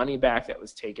the money back that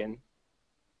was taken.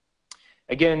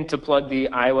 Again, to plug the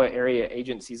Iowa Area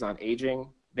Agencies on Aging,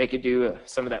 they could do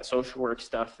some of that social work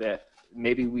stuff that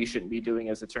maybe we shouldn't be doing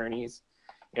as attorneys.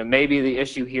 You know, maybe the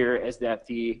issue here is that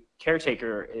the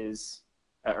caretaker is,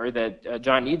 or that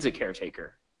John needs a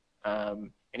caretaker,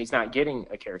 and he's not getting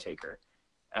a caretaker.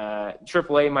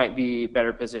 AAA might be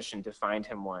better positioned to find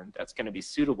him one that's going to be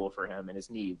suitable for him and his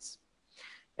needs.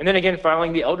 And then again,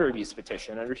 filing the elder abuse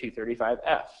petition under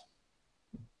 235F.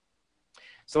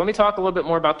 So let me talk a little bit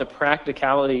more about the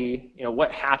practicality, you know,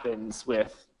 what happens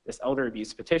with this elder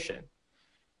abuse petition.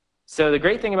 So the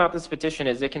great thing about this petition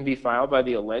is it can be filed by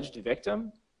the alleged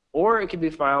victim, or it can be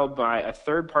filed by a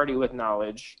third party with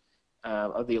knowledge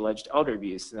of the alleged elder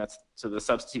abuse, and that's so the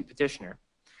substitute petitioner.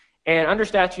 And under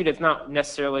statute, it's not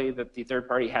necessarily that the third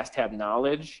party has to have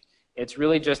knowledge. It's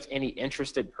really just any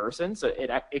interested person. So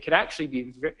it could actually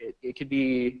be, it could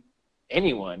be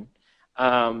anyone.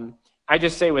 I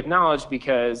just say with knowledge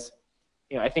because,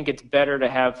 you know, I think it's better to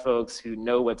have folks who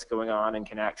know what's going on and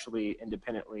can actually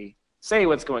independently say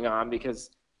what's going on, because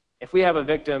if we have a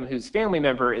victim whose family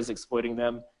member is exploiting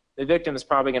them, the victim is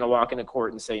probably going to walk into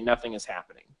court and say nothing is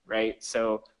happening, right?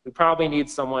 So we probably need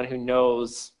someone who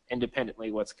knows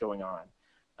independently what's going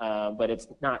on, but it's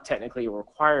not technically a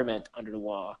requirement under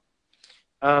law.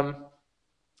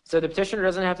 So the petitioner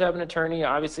doesn't have to have an attorney.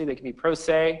 Obviously, they can be pro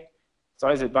se. It's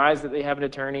always advised that they have an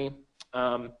attorney.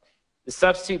 The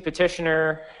substitute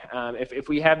petitioner, if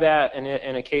we have that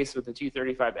in a case with the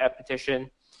 235F petition,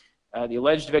 the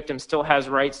alleged victim still has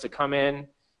rights to come in,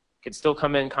 could still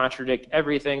come in, contradict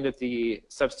everything that the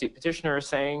substitute petitioner is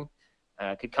saying,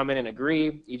 could come in and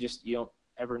agree. You don't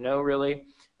ever know really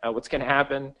what's going to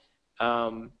happen,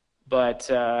 but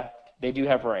they do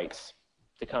have rights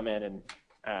to come in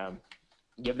and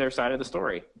give their side of the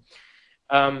story.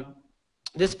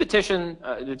 This petition,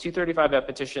 the 235F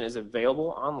petition, is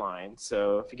available online.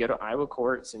 So if you go to Iowa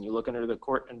courts and you look under the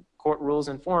court rules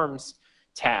and forms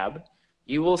tab,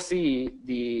 you will see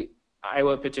the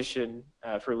Iowa petition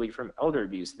for relief from elder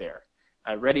abuse there,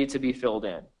 ready to be filled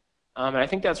in. And I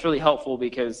think that's really helpful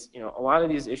because a lot of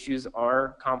these issues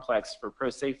are complex for pro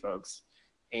se folks,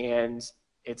 and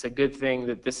it's a good thing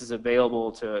that this is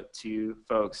available to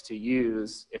folks to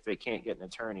use if they can't get an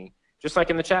attorney. Just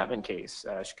like in the Chapman case,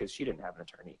 because she didn't have an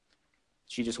attorney.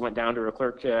 She just went down to her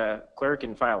clerk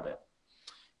and filed it.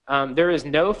 There is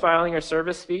no filing or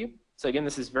service fee. So again,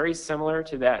 this is very similar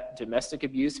to that domestic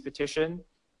abuse petition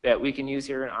that we can use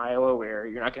here in Iowa, where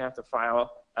you're not going to have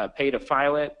to pay to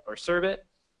file it or serve it,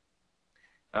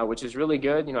 which is really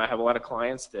good. I have a lot of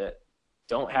clients that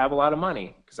don't have a lot of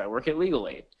money because I work at Legal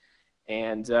Aid,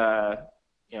 and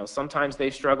sometimes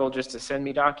they struggle just to send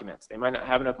me documents. They might not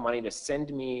have enough money to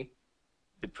send me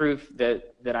the proof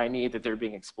that I need that they're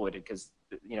being exploited, because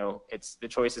it's the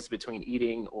choices between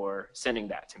eating or sending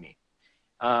that to me.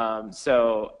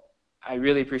 So I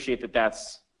really appreciate that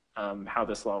that's how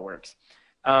this law works.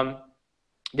 The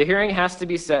hearing has to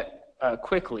be set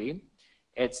quickly.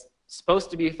 It's supposed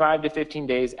to be 5 to 15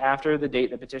 days after the date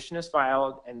the petition is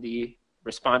filed and the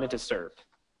respondent is served.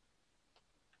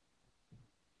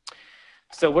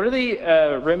 So what are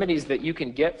the remedies that you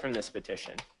can get from this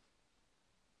petition?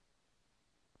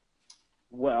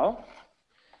 Well,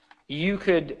 you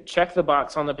could check the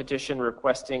box on the petition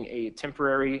requesting a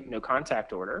temporary no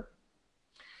contact order.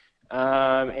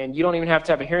 And you don't even have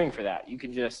to have a hearing for that. You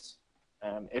can just,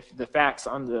 if the facts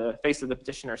on the face of the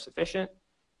petition are sufficient,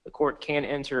 the court can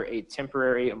enter a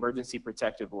temporary emergency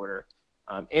protective order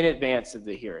in advance of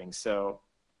the hearing. So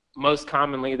most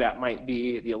commonly that might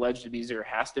be the alleged abuser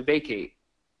has to vacate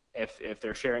if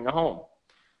they're sharing a home,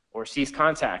 or cease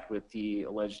contact with the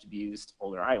alleged abused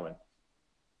older Iowan.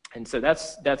 And so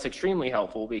that's extremely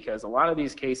helpful, because a lot of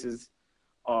these cases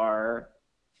are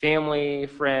family,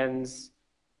 friends,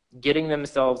 getting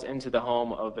themselves into the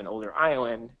home of an older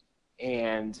Iowan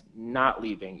and not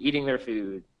leaving, eating their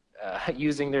food,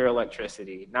 using their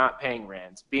electricity, not paying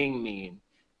rent, being mean,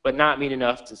 but not mean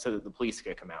enough so that the police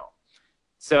could come out.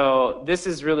 So this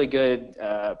is really good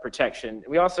protection.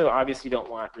 We also obviously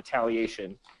don't want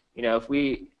retaliation.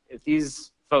 If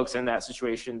these folks in that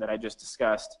situation that I just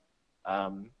discussed,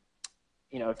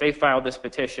 if they filed this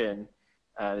petition,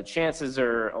 the chances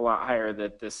are a lot higher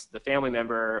that the family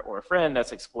member or a friend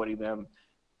that's exploiting them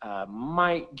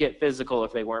might get physical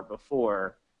if they weren't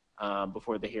before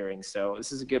the hearing. So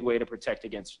this is a good way to protect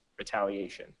against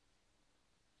retaliation.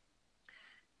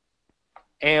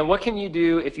 And what can you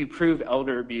do if you prove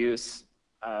elder abuse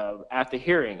at the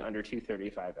hearing under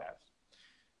 235F?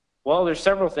 Well, there's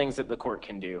several things that the court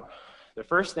can do. The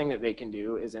first thing that they can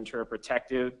do is enter a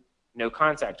protective no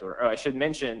contact order. Oh, I should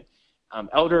mention,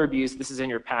 elder abuse, this is in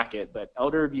your packet, but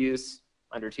elder abuse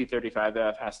under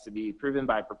 235F has to be proven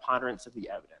by preponderance of the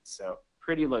evidence. So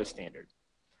pretty low standard.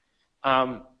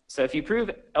 So if you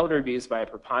prove elder abuse by a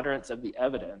preponderance of the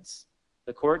evidence,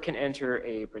 the court can enter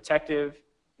a protective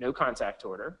no contact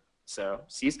order, so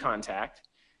cease contact.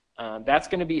 That's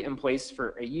going to be in place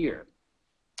for a year.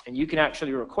 And you can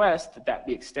actually request that that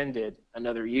be extended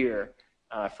another year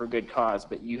for good cause,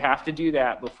 but you have to do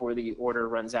that before the order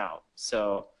runs out.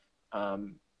 So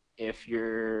if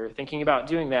you're thinking about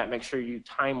doing that, make sure you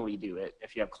timely do it.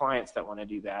 If you have clients that want to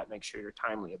do that, make sure you're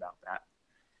timely about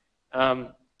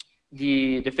that.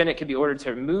 The defendant could be ordered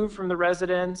to move from the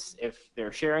residence if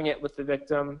they're sharing it with the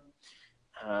victim.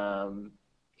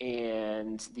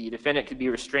 And the defendant could be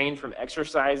restrained from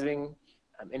exercising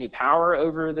any power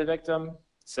over the victim.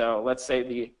 So let's say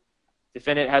the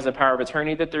defendant has a power of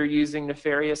attorney that they're using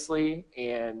nefariously,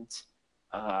 and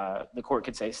the court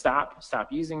could say, stop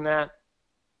using that.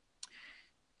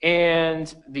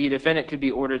 And the defendant could be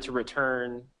ordered to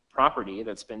return property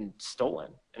that's been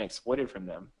stolen and exploited from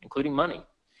them, including money,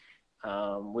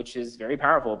 which is very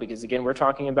powerful because, again, we're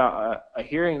talking about a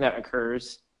hearing that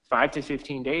occurs 5 to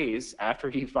 15 days after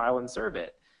you file and serve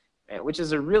it, which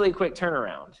is a really quick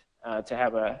turnaround to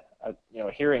have a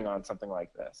hearing on something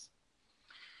like this.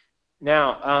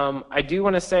 Now, I do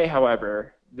want to say,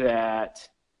 however, that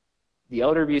the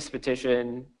elder abuse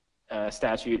petition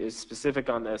statute is specific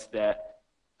on this, that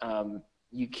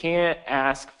you can't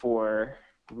ask for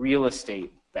real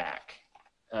estate back,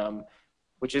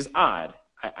 which is odd.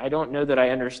 I don't know that I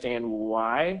understand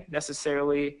why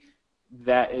necessarily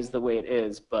that is the way it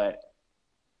is, but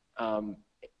a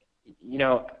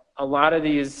lot of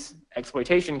these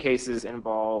exploitation cases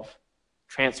involve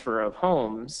transfer of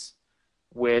homes,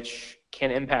 which can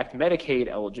impact Medicaid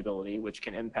eligibility, which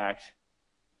can impact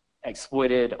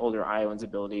exploited older Iowans'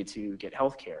 ability to get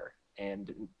health care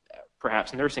and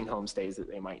perhaps nursing home stays that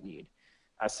they might need.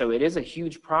 So it is a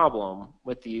huge problem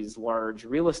with these large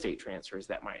real estate transfers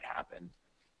that might happen.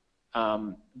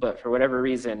 But for whatever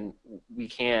reason, we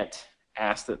can't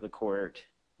ask that the court,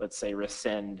 let's say,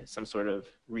 rescind some sort of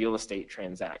real estate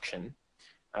transaction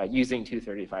using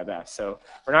 235F. So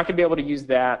we're not going to be able to use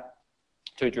that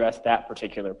to address that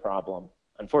particular problem,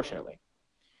 unfortunately.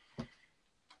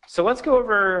 So let's go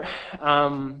over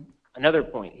another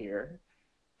point here.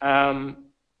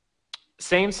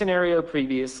 Same scenario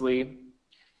previously.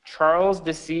 Charles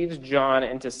deceives John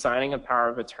into signing a power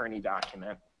of attorney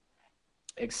document,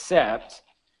 except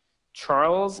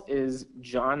Charles is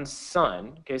John's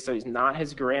son, okay, so he's not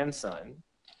his grandson,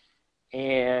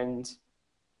 and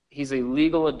he's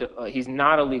he's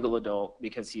not a legal adult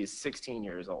because he is 16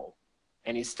 years old,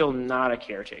 and he's still not a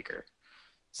caretaker.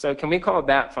 So can we call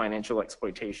that financial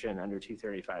exploitation under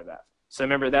 235F? So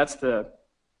remember, that's the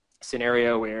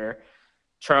scenario where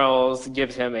Charles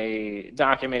gives him a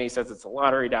document. He says it's a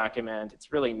lottery document.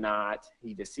 It's really not.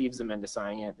 He deceives him into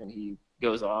signing it, and he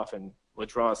goes off and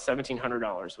withdraws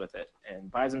 $1,700 with it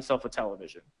and buys himself a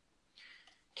television.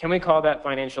 Can we call that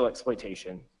financial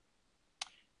exploitation?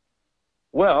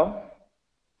 Well,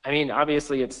 I mean,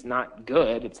 obviously it's not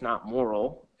good. It's not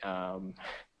moral.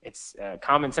 It's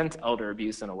common sense elder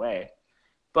abuse in a way.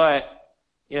 But,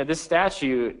 you know, this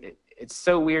statute, it's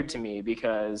so weird to me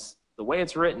because the way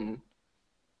it's written,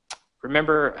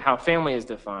 remember how family is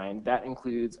defined. That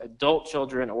includes adult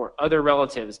children or other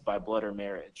relatives by blood or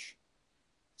marriage.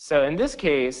 So in this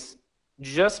case,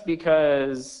 just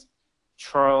because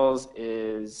Charles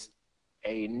is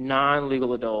a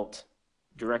non-legal adult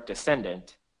direct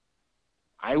descendant,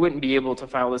 I wouldn't be able to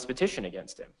file this petition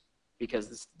against him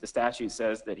because the statute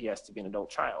says that he has to be an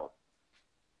adult child.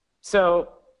 So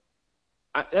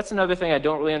that's another thing I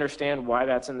don't really understand why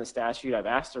that's in the statute. I've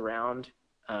asked around.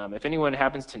 If anyone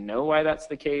happens to know why that's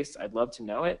the case, I'd love to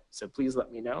know it, so please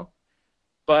let me know.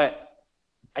 But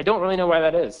I don't really know why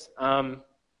that is.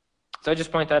 So I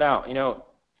just point that out. You know,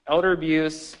 elder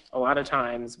abuse, a lot of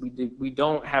times, we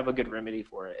don't have a good remedy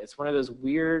for it. It's one of those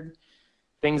weird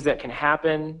things that can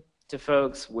happen to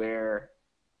folks where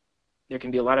there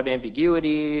can be a lot of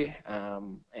ambiguity,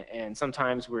 and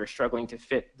sometimes we're struggling to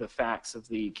fit the facts of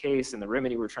the case and the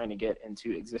remedy we're trying to get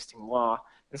into existing law,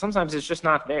 and sometimes it's just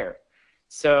not there.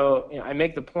 So, you know, I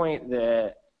make the point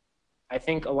that I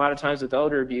think a lot of times with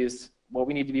elder abuse, what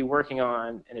we need to be working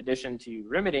on, in addition to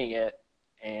remedying it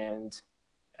and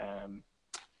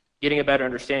getting a better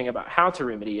understanding about how to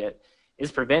remedy it,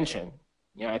 is prevention.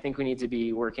 You know, I think we need to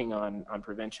be working on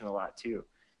prevention a lot too,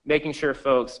 making sure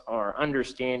folks are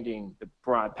understanding the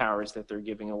broad powers that they're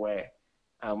giving away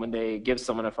when they give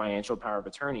someone a financial power of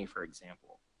attorney, for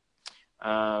example.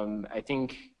 I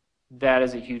think that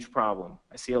is a huge problem.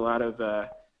 I see a lot of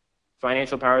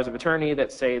financial powers of attorney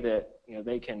that say that, you know,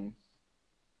 they can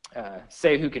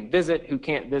say who can visit, who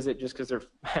can't visit just because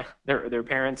they're their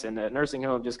parents in a nursing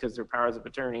home, just because they're powers of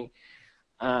attorney.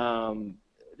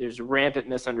 There's rampant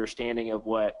misunderstanding of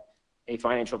what a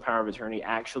financial power of attorney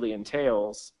actually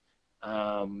entails,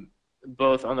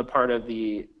 both on the part of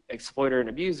the exploiter and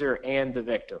abuser and the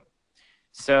victim.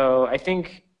 So I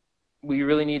think we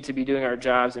really need to be doing our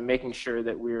jobs and making sure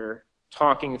that we're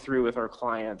talking through with our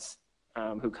clients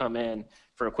who come in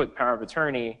for a quick power of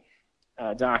attorney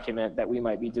document that we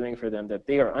might be doing for them, that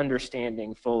they are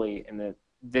understanding fully and that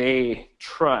they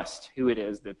trust who it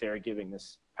is that they're giving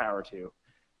this power to.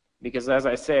 Because as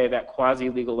I say, that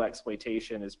quasi-legal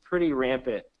exploitation is pretty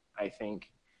rampant, I think,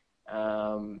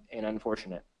 and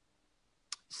unfortunate.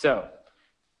 So,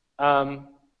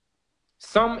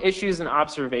 some issues and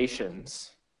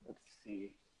observations. Let's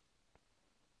see.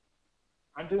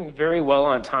 I'm doing very well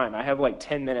on time. I have like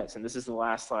 10 minutes, and this is the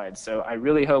last slide. So I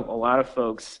really hope a lot of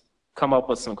folks come up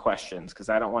with some questions, because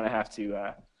I don't want to have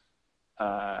to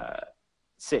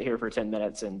sit here for 10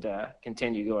 minutes and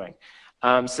continue going.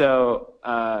 So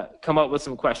come up with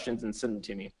some questions and send them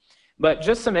to me. But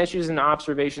just some issues and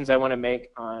observations I want to make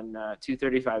on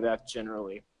 235F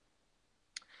generally.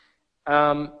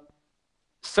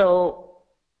 So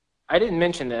I didn't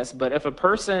mention this, but if a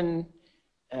person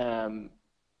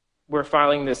we're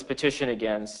filing this petition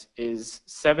against is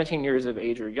 17 years of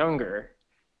age or younger,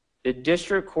 the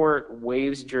district court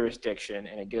waives jurisdiction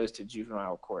and it goes to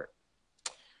juvenile court,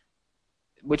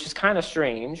 which is kind of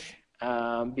strange.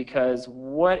 Because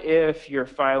what if you're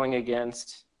filing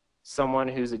against someone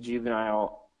who's a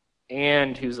juvenile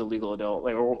and who's a legal adult?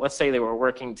 Like, let's say they were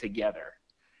working together.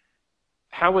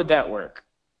 How would that work?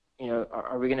 You know,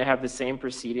 are we going to have the same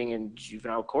proceeding in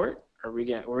juvenile court? Are we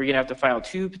going to have to file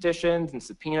two petitions and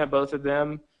subpoena both of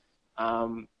them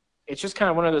It's just kind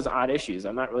of one of those odd issues.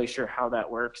 I'm not really sure how that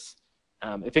works.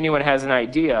 If anyone has an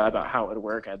idea about how it would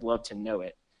work, I'd love to know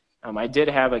it. I did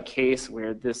have a case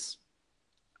where this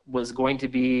was going to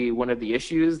be one of the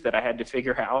issues that I had to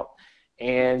figure out,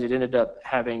 and it ended up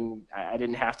having, I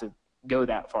didn't have to go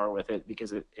that far with it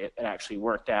because it actually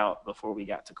worked out before we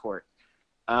got to court.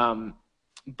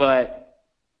 But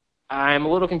I'm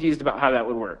a little confused about how that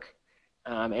would work.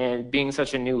 And being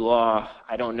such a new law,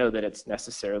 I don't know that it's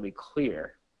necessarily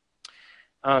clear.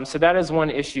 So that is one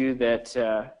issue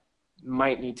that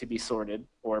might need to be sorted,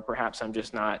 or perhaps I'm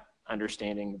just not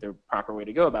understanding the proper way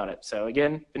to go about it. So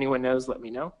again, if anyone knows, let me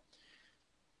know.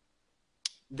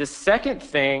 The second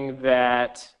thing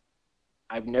that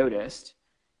I've noticed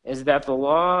is that the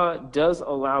law does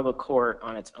allow the court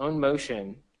on its own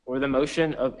motion or the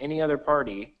motion of any other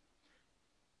party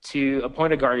to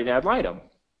appoint a guardian ad litem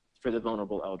for the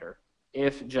vulnerable elder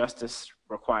if justice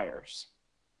requires.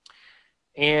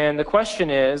 And the question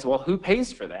is, well, who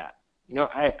pays for that? You know,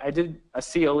 I did a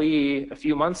CLE a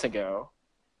few months ago,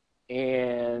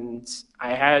 and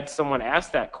I had someone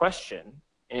ask that question,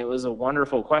 and it was a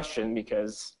wonderful question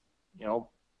because, you know,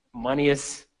 money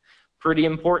is pretty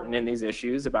important in these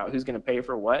issues about who's going to pay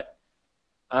for what.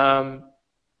 And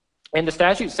the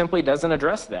statute simply doesn't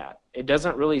address that. It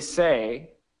doesn't really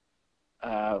say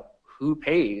who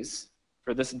pays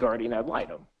for this guardian ad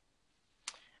litem.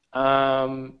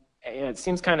 And it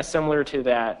seems kind of similar to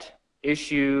that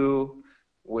issue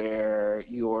where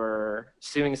you're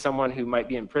suing someone who might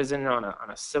be in prison on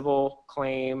a civil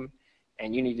claim,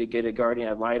 and you need to get a guardian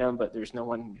ad litem, but there's no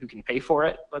one who can pay for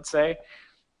it, let's say.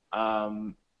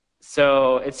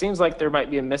 So it seems like there might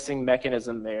be a missing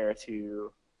mechanism there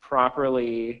to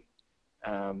properly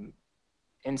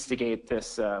instigate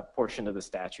this portion of the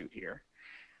statute here.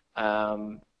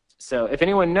 So if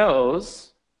anyone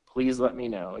knows, please let me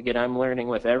know. Again, I'm learning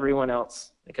with everyone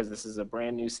else because this is a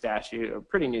brand new statute, a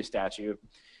pretty new statute,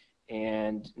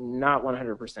 and not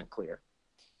 100% clear.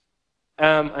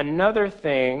 Another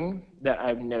thing that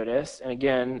I've noticed, and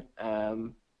again,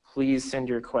 please send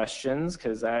your questions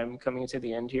because I'm coming to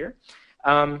the end here.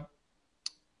 An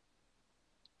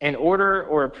order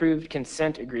or approved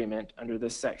consent agreement under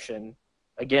this section,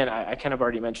 again, I kind of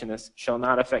already mentioned this, shall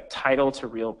not affect title to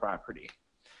real property.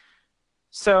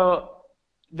 So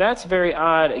that's very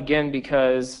odd, again,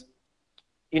 because,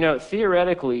 you know,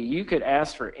 theoretically, you could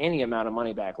ask for any amount of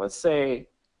money back. Let's say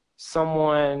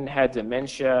someone had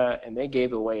dementia and they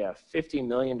gave away a $50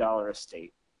 million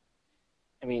estate.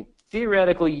 I mean,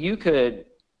 theoretically, you could,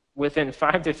 within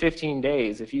 5 to 15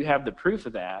 days, if you have the proof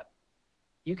of that,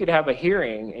 you could have a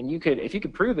hearing, and you could, if you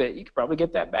could prove it, you could probably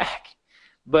get that back.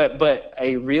 But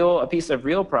a piece of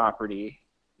real property,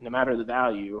 no matter the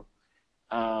value,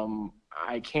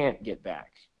 I can't get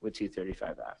back with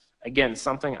 235F. Again,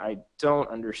 something I don't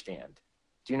understand.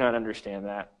 Do not understand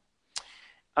that.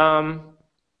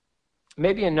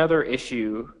 Maybe another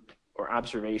issue or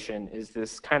observation is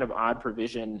this kind of odd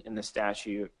provision in the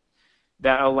statute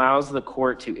that allows the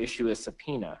court to issue a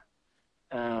subpoena,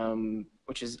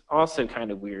 which is also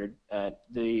kind of weird.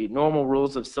 The normal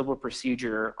rules of civil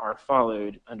procedure are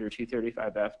followed under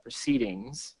 235F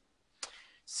proceedings.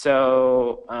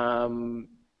 So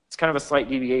it's kind of a slight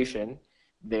deviation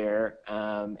there.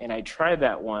 And I tried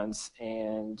that once,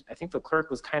 and I think the clerk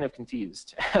was kind of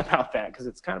confused about that because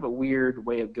it's kind of a weird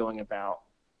way of going about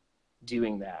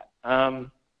doing that.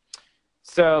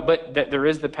 But there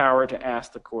is the power to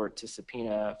ask the court to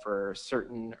subpoena for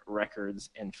certain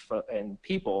records and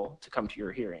people to come to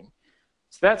your hearing.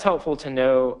 So that's helpful to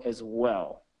know as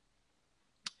well.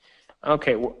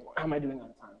 Okay, how am I doing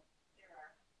on time?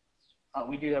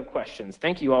 We do have questions.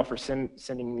 Thank you all for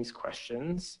sending these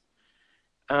questions.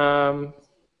 Square.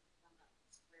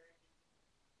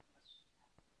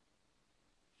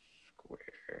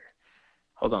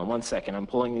 Hold on one second. I'm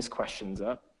pulling these questions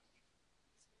up.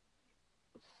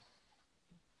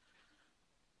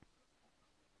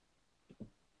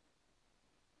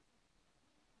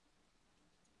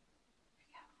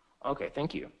 Okay,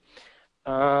 thank you.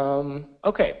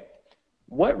 Okay,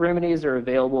 what remedies are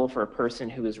available for a person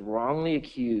who is wrongly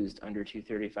accused under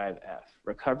 235F?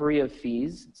 Recovery of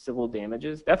fees, civil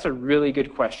damages? That's a really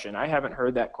good question. I haven't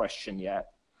heard that question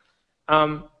yet.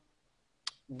 As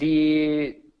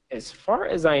far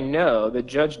as I know, the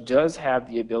judge does have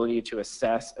the ability to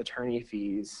assess attorney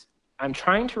fees. I'm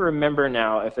trying to remember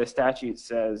now if the statute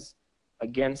says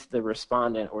against the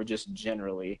respondent or just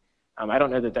generally. I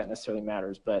don't know that that necessarily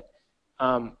matters, but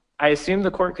I assume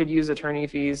the court could use attorney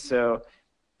fees. So,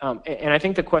 and I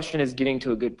think the question is getting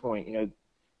to a good point. You know,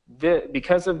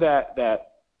 because of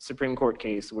that Supreme Court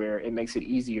case where it makes it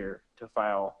easier to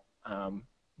file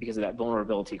because of that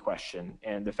vulnerability question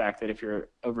and the fact that if you're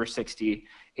over 60,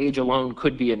 age alone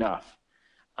could be enough.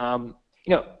 You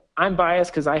know, I'm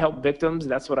biased because I help victims.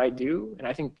 That's what I do. And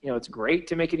I think, you know, it's great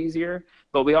to make it easier,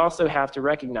 but we also have to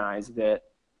recognize that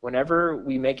whenever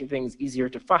we make things easier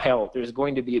to file, there's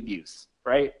going to be abuse,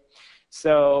 right?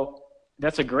 So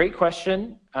that's a great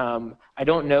question. I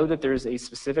don't know that there's a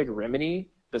specific remedy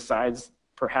besides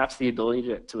perhaps the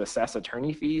ability to assess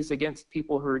attorney fees against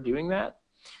people who are doing that,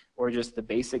 or just the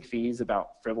basic fees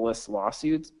about frivolous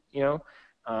lawsuits. You know,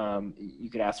 you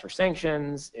could ask for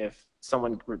sanctions if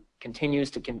someone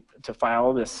continues to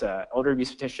file this elder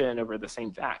abuse petition over the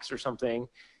same facts or something,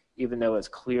 even though it's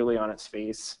clearly on its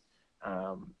face,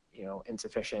 you know,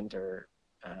 insufficient or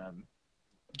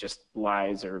just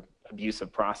lies or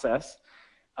abusive process.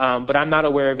 But I'm not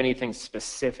aware of anything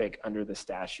specific under the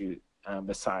statute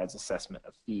besides assessment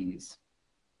of fees.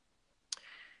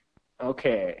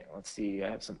 Okay, let's see, I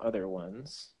have some other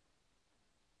ones.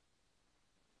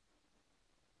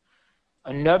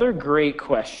 Another great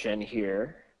question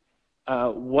here.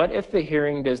 What if the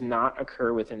hearing does not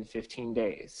occur within 15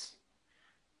 days?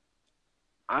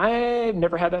 I've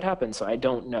never had that happen, so I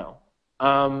don't know.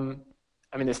 I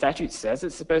mean, the statute says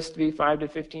it's supposed to be 5 to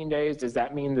 15 days. Does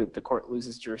that mean that the court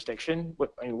loses jurisdiction?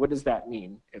 What does that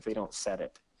mean if they don't set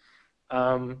it?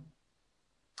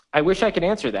 I wish I could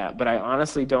answer that, but I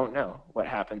honestly don't know what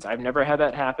happens. I've never had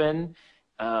that happen.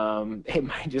 It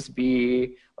might just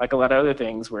be like a lot of other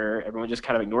things where everyone just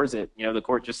kind of ignores it. You know, the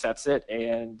court just sets it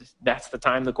and that's the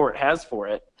time the court has for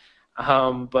it.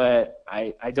 But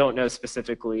I don't know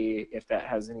specifically if that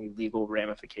has any legal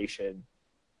ramification,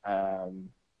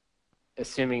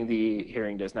 assuming the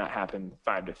hearing does not happen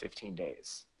 5 to 15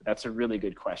 days. That's a really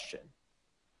good question.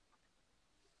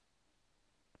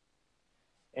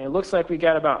 And it looks like we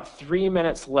got about 3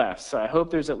 minutes left, so I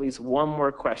hope there's at least one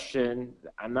more question.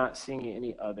 I'm not seeing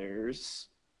any others.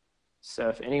 So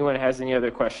if anyone has any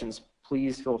other questions,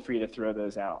 please feel free to throw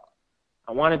those out.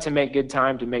 I wanted to make good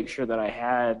time to make sure that I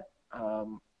had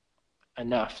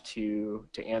enough to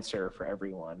answer for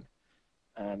everyone.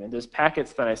 And those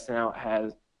packets that I sent out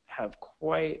have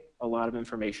quite a lot of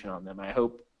information on them. I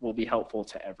hope will be helpful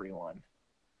to everyone.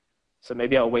 So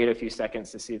maybe I'll wait a few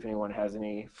seconds to see if anyone has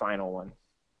any final one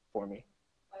for me.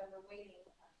 While we're waiting,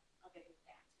 I'll give you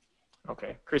that.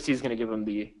 Okay, Christy's going to give them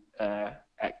the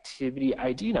activity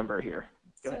ID number here.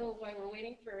 So while we're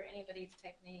waiting for anybody to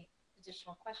type any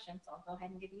additional questions, I'll go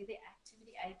ahead and give you the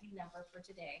activity ID number for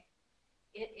today.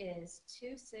 It is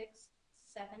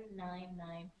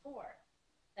 267994.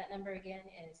 That number again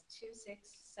is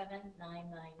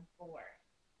 267994.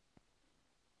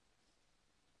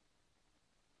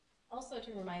 Also,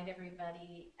 to remind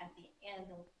everybody, at the end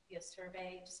there'll be a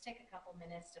survey. Just take a couple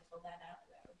minutes to fill that out.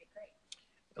 That would be great.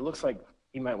 It looks like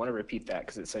you might want to repeat that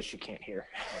because it says she can't hear.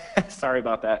 Sorry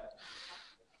about that.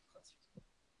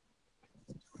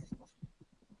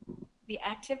 The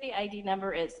activity ID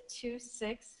number is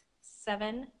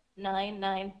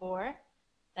 267994.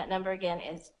 That number again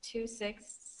is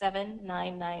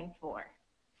 267994.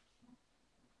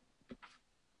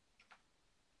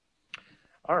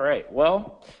 All right,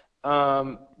 well,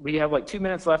 we have like 2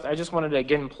 minutes left. I just wanted to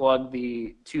again plug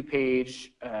the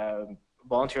 2-page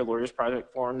Volunteer Lawyers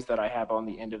Project forms that I have on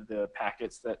the end of the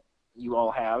packets that you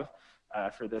all have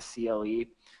for this CLE. You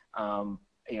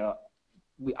know,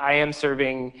 I am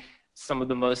serving some of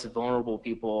the most vulnerable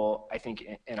people, I think,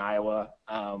 in Iowa,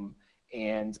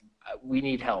 and we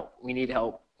need help. We need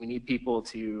help. We need people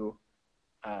to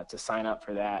sign up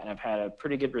for that, and I've had a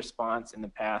pretty good response in the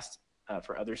past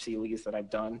for other CLEs that I've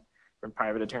done from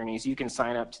private attorneys. You can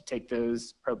sign up to take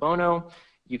those pro bono.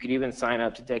 You could even sign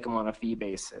up to take them on a fee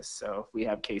basis. So if we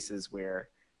have cases where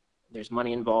there's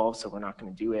money involved, so we're not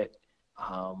going to do it,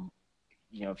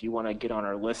 you know, if you want to get on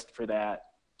our list for that,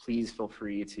 please feel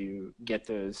free to get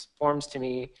those forms to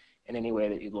me in any way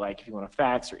that you'd like. If you want to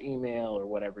fax or email or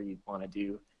whatever you want to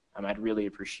do, I'd really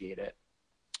appreciate it.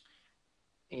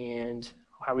 And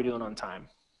how are we doing on time?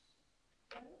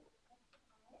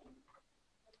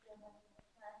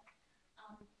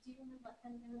 Do you want to let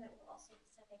them know that we'll also be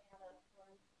sending out a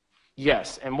form?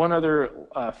 Yes, and one other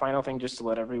final thing just to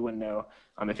let everyone know,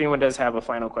 if anyone does have a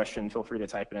final question, feel free to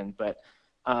type it in, but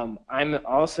I'm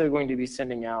also going to be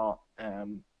sending out,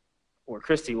 or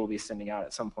Christy will be sending out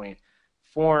at some point,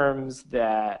 forms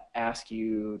that ask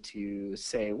you to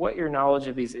say what your knowledge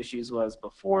of these issues was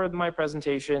before my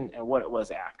presentation and what it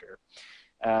was after.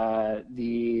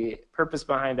 The purpose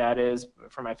behind that is,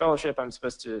 for my fellowship, I'm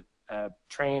supposed to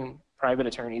train private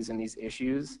attorneys in these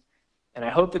issues, and I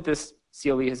hope that this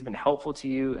CLE has been helpful to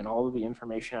you, and all of the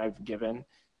information I've given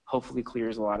hopefully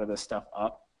clears a lot of this stuff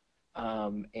up.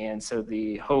 And so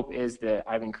the hope is that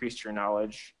I've increased your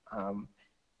knowledge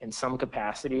in some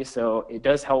capacity. So it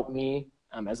does help me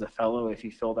as a fellow. If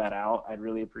you fill that out, I'd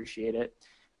really appreciate it.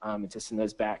 And to send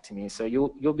those back to me. So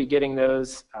you'll be getting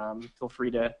those. Feel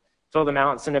free to fill them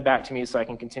out and send it back to me so I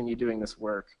can continue doing this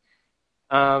work.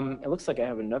 It looks like I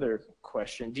have another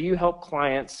question. Do you help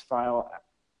clients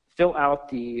fill out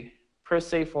the pro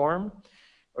se form,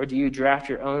 or do you draft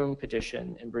your own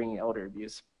petition and bring elder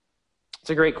abuse? It's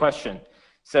a great question.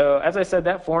 So as I said,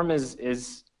 that form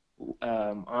is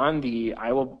on the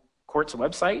Iowa court's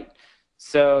website.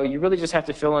 So you really just have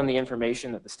to fill in the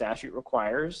information that the statute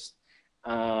requires,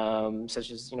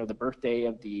 such as the birthday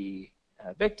of the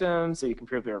victim, so you can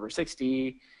prove they're over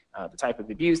 60, the type of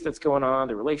abuse that's going on,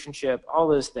 the relationship, all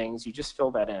those things. You just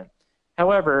fill that in.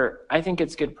 However, I think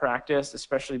it's good practice,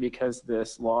 especially because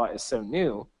this law is so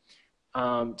new,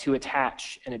 to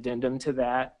attach an addendum to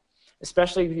that,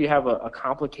 especially if you have a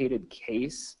complicated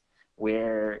case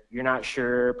where you're not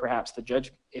sure, perhaps the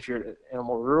judge, if you're in a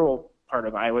more rural part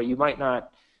of Iowa,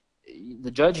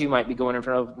 the judge you might be going in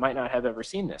front of might not have ever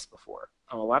seen this before.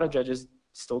 A lot of judges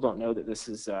still don't know that this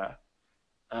is a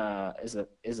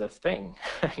thing.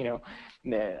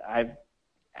 I've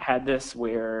had this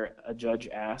where a judge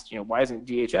asked, why isn't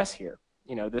DHS here?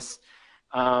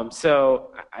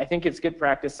 So I think it's good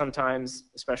practice sometimes,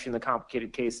 especially in the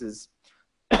complicated cases,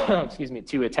 excuse me,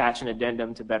 to attach an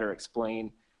addendum to better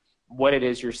explain what it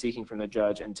is you're seeking from the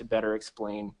judge and to better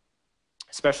explain,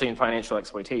 especially in financial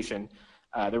exploitation,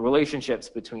 the relationships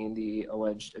between the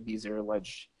alleged abuser,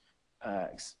 alleged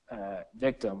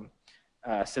victim,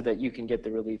 so that you can get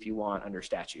the relief you want under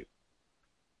statute.